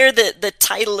 So there the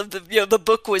title of the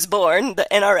book was born, the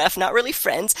NRF, Not Really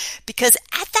Friends, because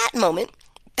at that moment,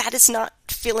 that is not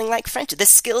feeling like friendship. The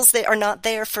skills, they are not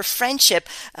there for friendship.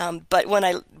 But when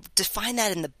I define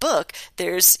that in the book,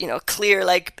 there's, clear,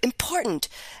 important.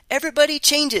 Everybody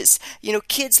changes.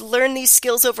 Kids learn these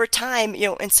skills over time,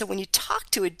 and so when you talk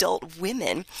to adult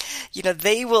women,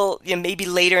 they will, maybe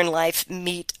later in life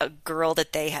meet a girl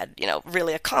that they had,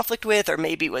 really a conflict with, or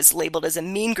maybe was labeled as a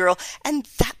mean girl, and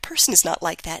that person is not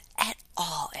like that at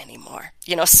all anymore.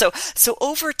 So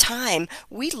over time,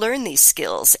 we learn these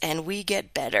skills and we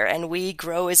get better and we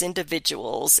grow as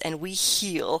individuals and we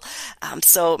heal.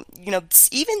 So,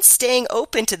 even staying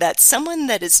open to that, someone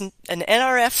that is an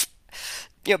NRF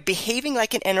behaving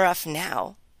like an NRF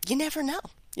now, you never know.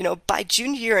 By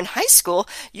junior year in high school,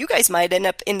 you guys might end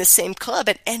up in the same club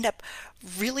and end up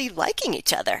really liking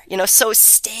each other. So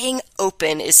staying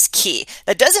open is key.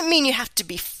 That doesn't mean you have to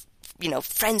be,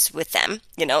 friends with them.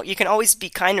 You can always be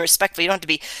kind and respectful. You don't have to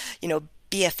be,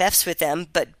 BFFs with them,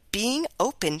 but being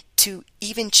open to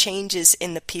even changes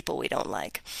in the people we don't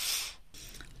like.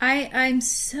 I'm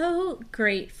so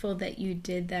grateful that you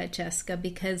did that, Jessica,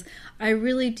 because I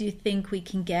really do think we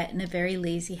can get in a very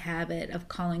lazy habit of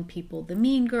calling people the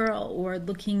mean girl or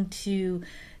looking to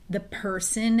the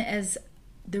person as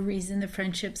the reason the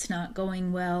friendship's not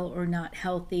going well or not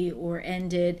healthy or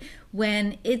ended,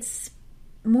 when it's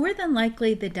more than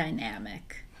likely the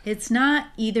dynamic. It's not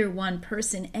either one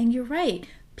person. And you're right.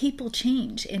 People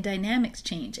change and dynamics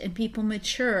change and people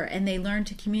mature and they learn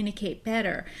to communicate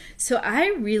better. So I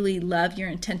really love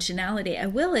your intentionality. I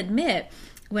will admit,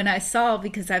 when I saw,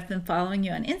 because I've been following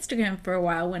you on Instagram for a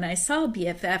while, when I saw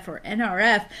BFF or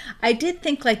NRF, I did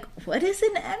think like, what is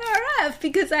an NRF?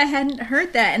 Because I hadn't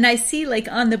heard that. And I see like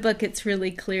on the book, it's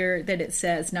really clear that it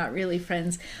says not really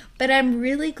friends. But I'm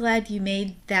really glad you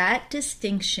made that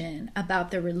distinction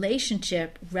about the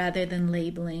relationship rather than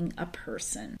labeling a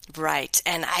person. Right.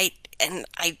 And I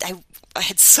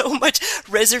had so much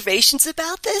reservations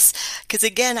about this because,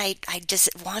 again, I just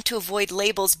want to avoid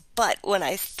labels. But when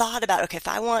I thought about, okay, if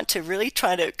I want to really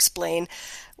try to explain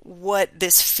what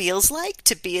this feels like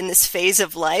to be in this phase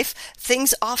of life,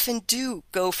 things often do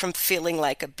go from feeling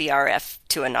like a BRF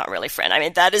to a not really friend. I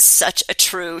mean, that is such a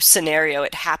true scenario.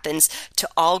 It happens to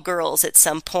all girls at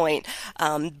some point.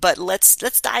 But let's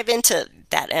dive into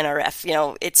that NRF.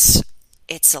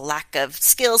 It's a lack of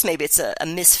skills. Maybe it's a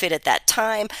misfit at that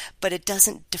time, but it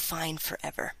doesn't define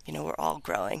forever. We're all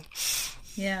growing.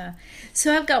 Yeah.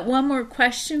 So I've got one more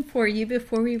question for you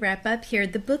before we wrap up here.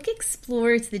 The book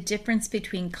explores the difference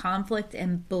between conflict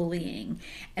and bullying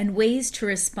and ways to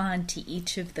respond to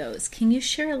each of those. Can you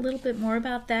share a little bit more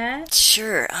about that?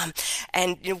 Sure.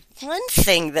 And one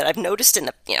thing that I've noticed in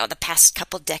the past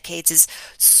couple decades is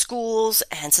schools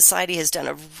and society has done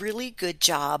a really good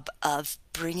job of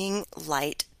bringing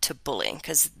light to bullying,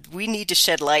 because we need to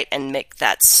shed light and make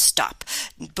that stop.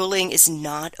 Bullying is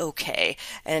not okay,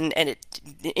 and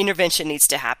intervention needs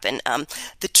to happen.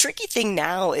 The tricky thing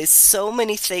now is so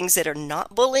many things that are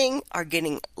not bullying are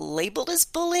getting labeled as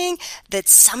bullying that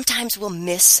sometimes we'll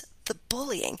miss the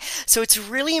bullying. So it's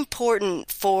really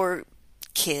important for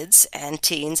kids and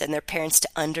teens and their parents to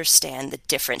understand the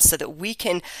difference so that we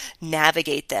can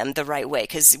navigate them the right way,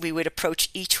 because we would approach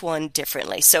each one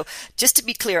differently. So just to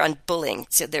be clear on bullying,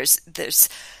 so there's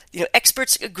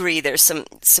experts agree there's some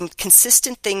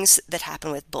consistent things that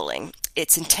happen with bullying.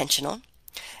 It's intentional,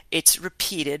 it's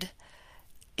repeated,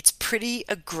 it's pretty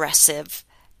aggressive,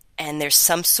 and there's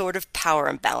some sort of power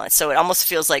imbalance. So it almost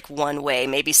feels like one way.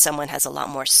 Maybe someone has a lot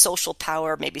more social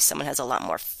power. Maybe someone has a lot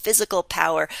more physical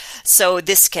power. So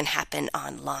this can happen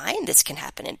online. This can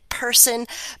happen in person.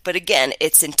 But again,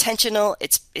 it's intentional,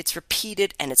 it's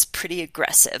repeated, and it's pretty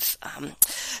aggressive.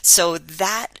 So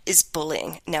that is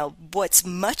bullying. Now, what's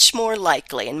much more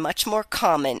likely and much more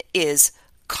common is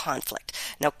conflict.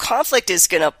 Now, conflict is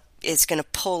going to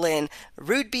pull in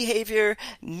rude behavior,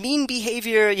 mean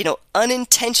behavior,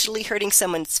 unintentionally hurting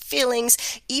someone's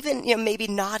feelings, even, maybe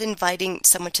not inviting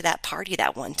someone to that party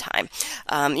that one time,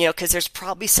 because there's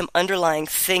probably some underlying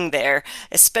thing there,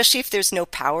 especially if there's no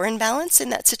power imbalance in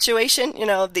that situation.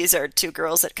 These are two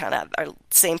girls that kind of are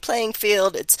same playing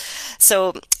field.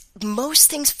 So most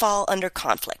things fall under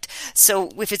conflict. So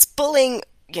if it's bullying,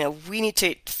 we need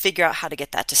to figure out how to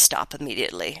get that to stop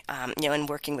immediately, and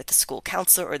working with the school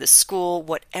counselor or the school,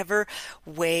 whatever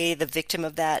way the victim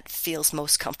of that feels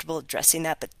most comfortable addressing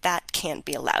that, but that can't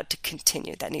be allowed to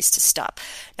continue. That needs to stop.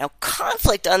 Now,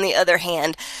 conflict, on the other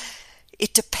hand,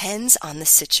 it depends on the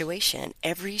situation.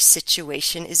 Every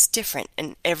situation is different,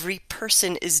 and every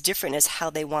person is different as how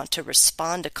they want to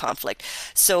respond to conflict.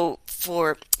 So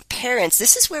for parents,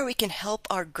 this is where we can help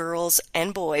our girls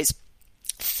and boys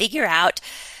figure out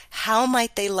how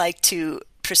might they like to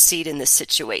proceed in this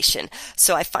situation.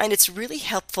 So I find it's really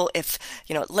helpful if,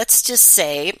 let's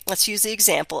use the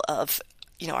example of,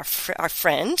 our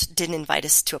friend didn't invite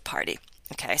us to a party.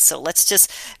 Okay, so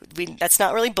that's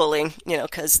not really bullying,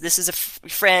 because this is a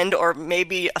friend or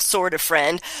maybe a sort of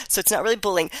friend, so it's not really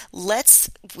bullying.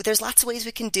 There's lots of ways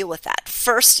we can deal with that.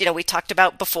 First, we talked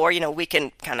about before, we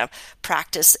can kind of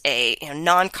practice a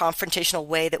non-confrontational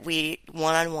way that we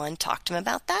one-on-one talk to them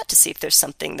about that to see if there's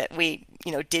something that we,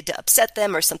 did to upset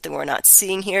them or something we're not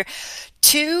seeing here.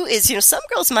 Two is, some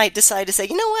girls might decide to say,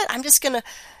 you know what, I'm just going to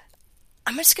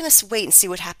I'm just going to wait and see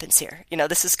what happens here.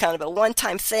 This is kind of a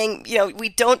one-time thing. We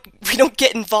don't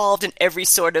get involved in every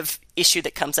sort of issue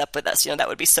that comes up with us. That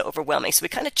would be so overwhelming. So we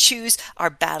kind of choose our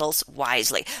battles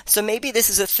wisely. So maybe this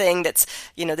is a thing that's,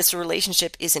 this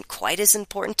relationship isn't quite as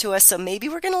important to us. So maybe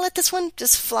we're going to let this one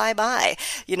just fly by,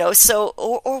 so,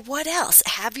 or what else?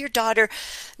 Have your daughter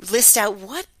list out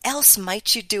what else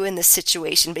might you do in this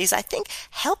situation? Because I think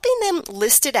helping them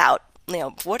list it out,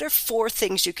 what are 4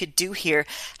 things you could do here,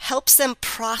 helps them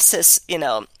process,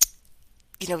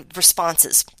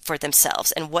 responses for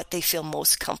themselves and what they feel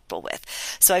most comfortable with.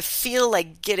 So I feel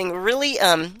like getting really,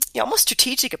 almost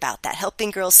strategic about that,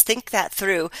 helping girls think that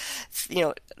through,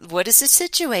 what is the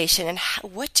situation and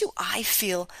what do I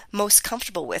feel most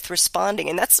comfortable with responding?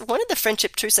 And that's one of the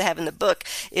friendship truths I have in the book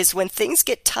is when things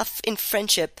get tough in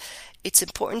friendship, it's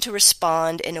important to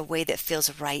respond in a way that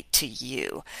feels right to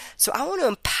you. So I want to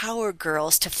empower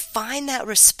girls to find that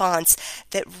response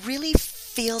that really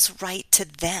feels right to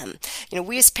them.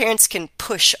 We as parents can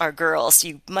push our girls,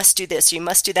 you must do this, you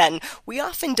must do that, and we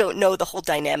often don't know the whole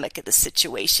dynamic of the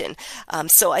situation.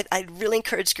 So I really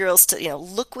encourage girls to,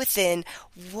 look within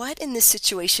what in this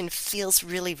situation feels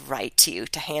really right to you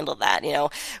to handle that,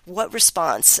 what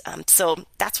response. So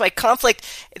that's why conflict,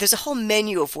 there's a whole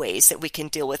menu of ways that we can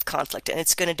deal with conflict, and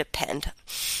it's going to depend.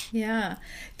 Yeah,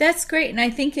 that's great. And I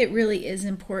think it really is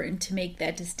important to make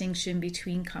that distinction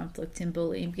between conflict and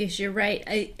bullying, because you're right.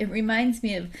 It reminds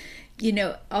me of,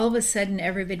 all of a sudden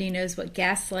everybody knows what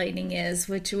gaslighting is,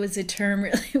 which was a term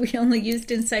really we only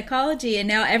used in psychology. And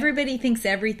now everybody thinks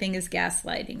everything is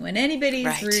gaslighting. When anybody's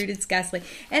Right. rude, it's gaslighting.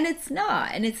 And it's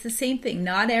not. And it's the same thing.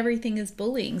 Not everything is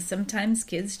bullying. Sometimes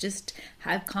kids just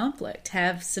have conflict,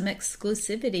 have some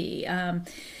exclusivity.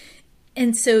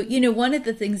 And so, one of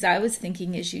the things I was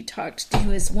thinking as you talked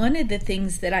to is one of the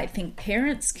things that I think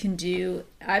parents can do,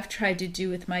 I've tried to do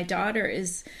with my daughter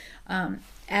is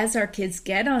as our kids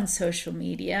get on social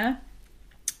media,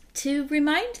 to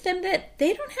remind them that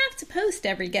they don't have to post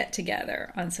every get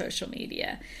together on social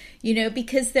media,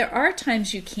 because there are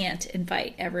times you can't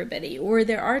invite everybody, or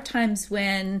there are times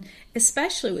when,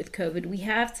 especially with COVID, we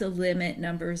have to limit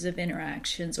numbers of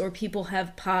interactions, or people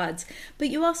have pods, but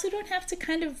you also don't have to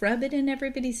kind of rub it in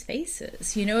everybody's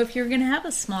faces. If you're going to have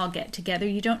a small get together,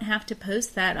 you don't have to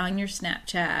post that on your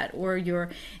Snapchat or your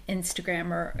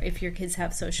Instagram, or if your kids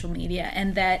have social media,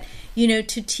 and that,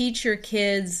 to teach your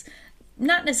kids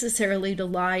not necessarily to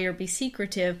lie or be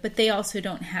secretive, but they also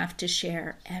don't have to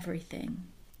share everything.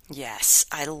 Yes,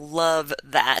 I love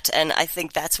that. And I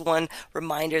think that's one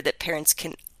reminder that parents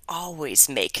can always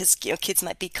make, because kids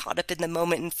might be caught up in the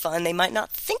moment and fun. They might not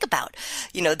think about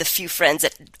the few friends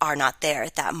that are not there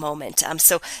at that moment.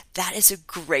 So that is a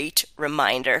great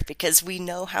reminder, because we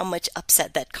know how much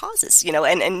upset that causes,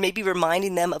 and maybe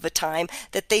reminding them of a time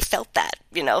that they felt that,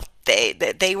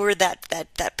 they were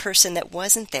that person that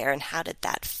wasn't there, and how did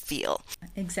that feel?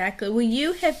 Exactly. Well,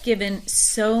 you have given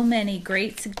so many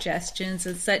great suggestions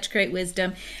and such great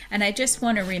wisdom, and I just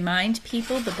want to remind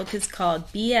people the book is called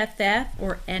BFF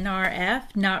or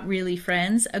NRF, Not Really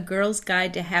Friends, A Girl's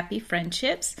Guide to Happy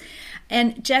Friendships.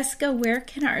 And Jessica, where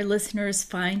can our listeners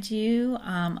find you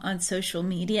on social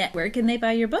media? Where can they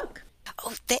buy your book?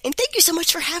 Oh, and thank you so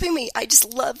much for having me. I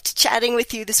just loved chatting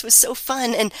with you. This was so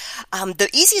fun. And the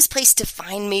easiest place to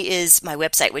find me is my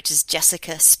website, which is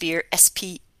Jessica Speer,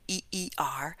 SPEER.com.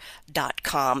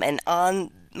 And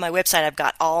on my website, I've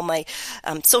got all my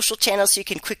social channels, so you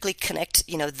can quickly connect,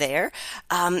 there.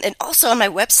 And also on my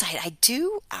website, I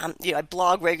do, I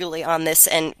blog regularly on this.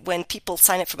 And when people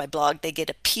sign up for my blog, they get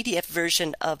a PDF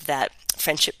version of that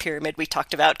friendship pyramid we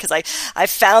talked about, because I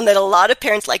found that a lot of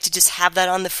parents like to just have that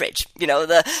on the fridge.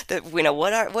 What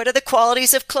are the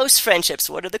qualities of close friendships?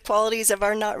 What are the qualities of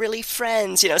our not really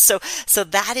friends? So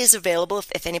that is available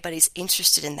if anybody's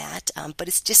interested in that. But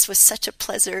it just was such a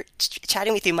pleasure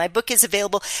chatting with you. My book is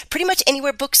available pretty much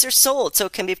anywhere books are sold. So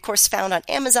it can be, of course, found on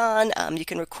Amazon. You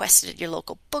can request it at your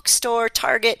local bookstore,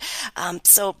 Target.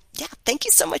 So yeah, thank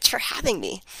you so much for having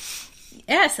me.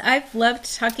 Yes, I've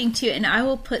loved talking to you, and I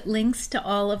will put links to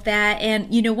all of that. And,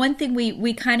 one thing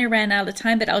we kind of ran out of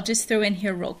time, but I'll just throw in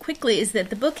here real quickly, is that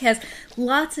the book has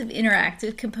lots of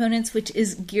interactive components, which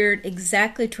is geared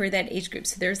exactly toward that age group.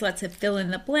 So there's lots of fill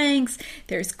in the blanks,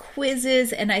 there's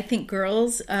quizzes, and I think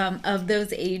girls of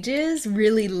those ages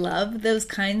really love those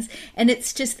kinds. And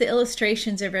it's just the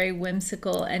illustrations are very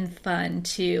whimsical and fun,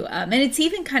 too. And it's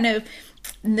even kind of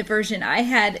in the version I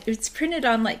had, it's printed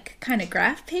on like kind of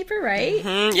graph paper, right?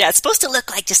 Yeah, it's supposed to look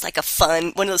like just like a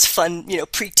fun, one of those fun,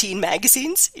 preteen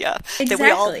magazines. Yeah, Exactly. that we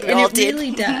all And it did.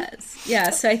 really does. Yeah,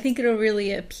 so I think it'll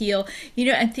really appeal.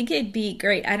 I think it'd be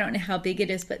great. I don't know how big it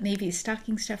is, but maybe a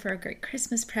stocking stuffer, a great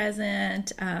Christmas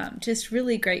present. Just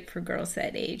really great for girls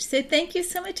that age. So thank you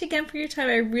so much again for your time.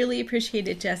 I really appreciate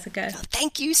it, Jessica. Oh,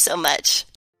 thank you so much.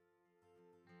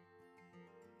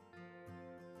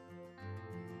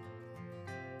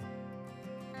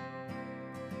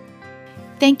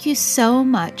 Thank you so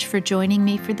much for joining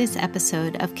me for this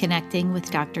episode of Connecting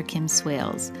with Dr. Kim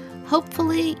Swales.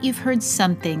 Hopefully, you've heard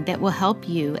something that will help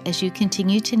you as you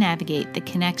continue to navigate the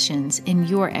connections in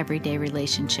your everyday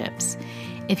relationships.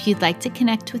 If you'd like to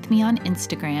connect with me on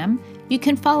Instagram, you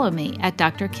can follow me at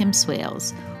Dr. Kim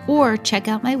Swales or check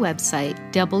out my website,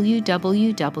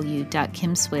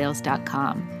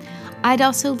 www.kimswales.com. I'd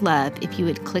also love if you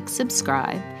would click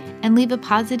subscribe and leave a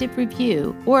positive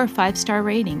review or a 5-star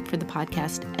rating for the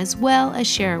podcast, as well as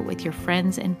share it with your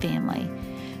friends and family.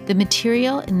 The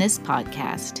material in this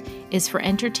podcast is for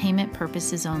entertainment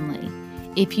purposes only.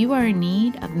 If you are in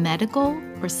need of medical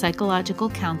or psychological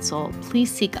counsel,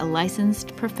 please seek a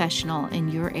licensed professional in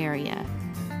your area.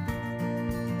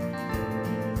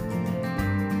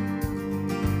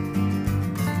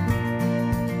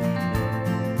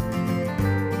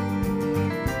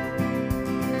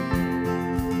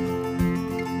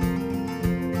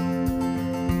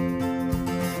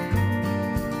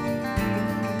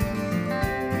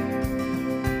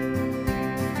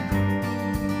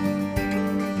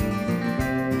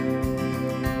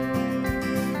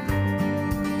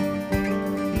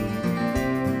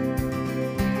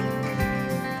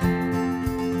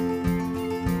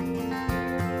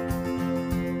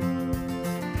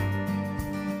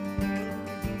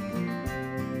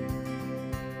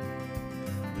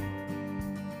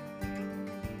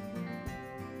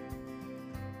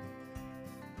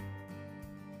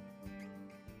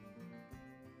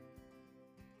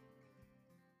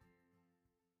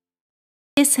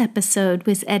 This episode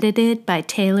was edited by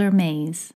Taylor Mays.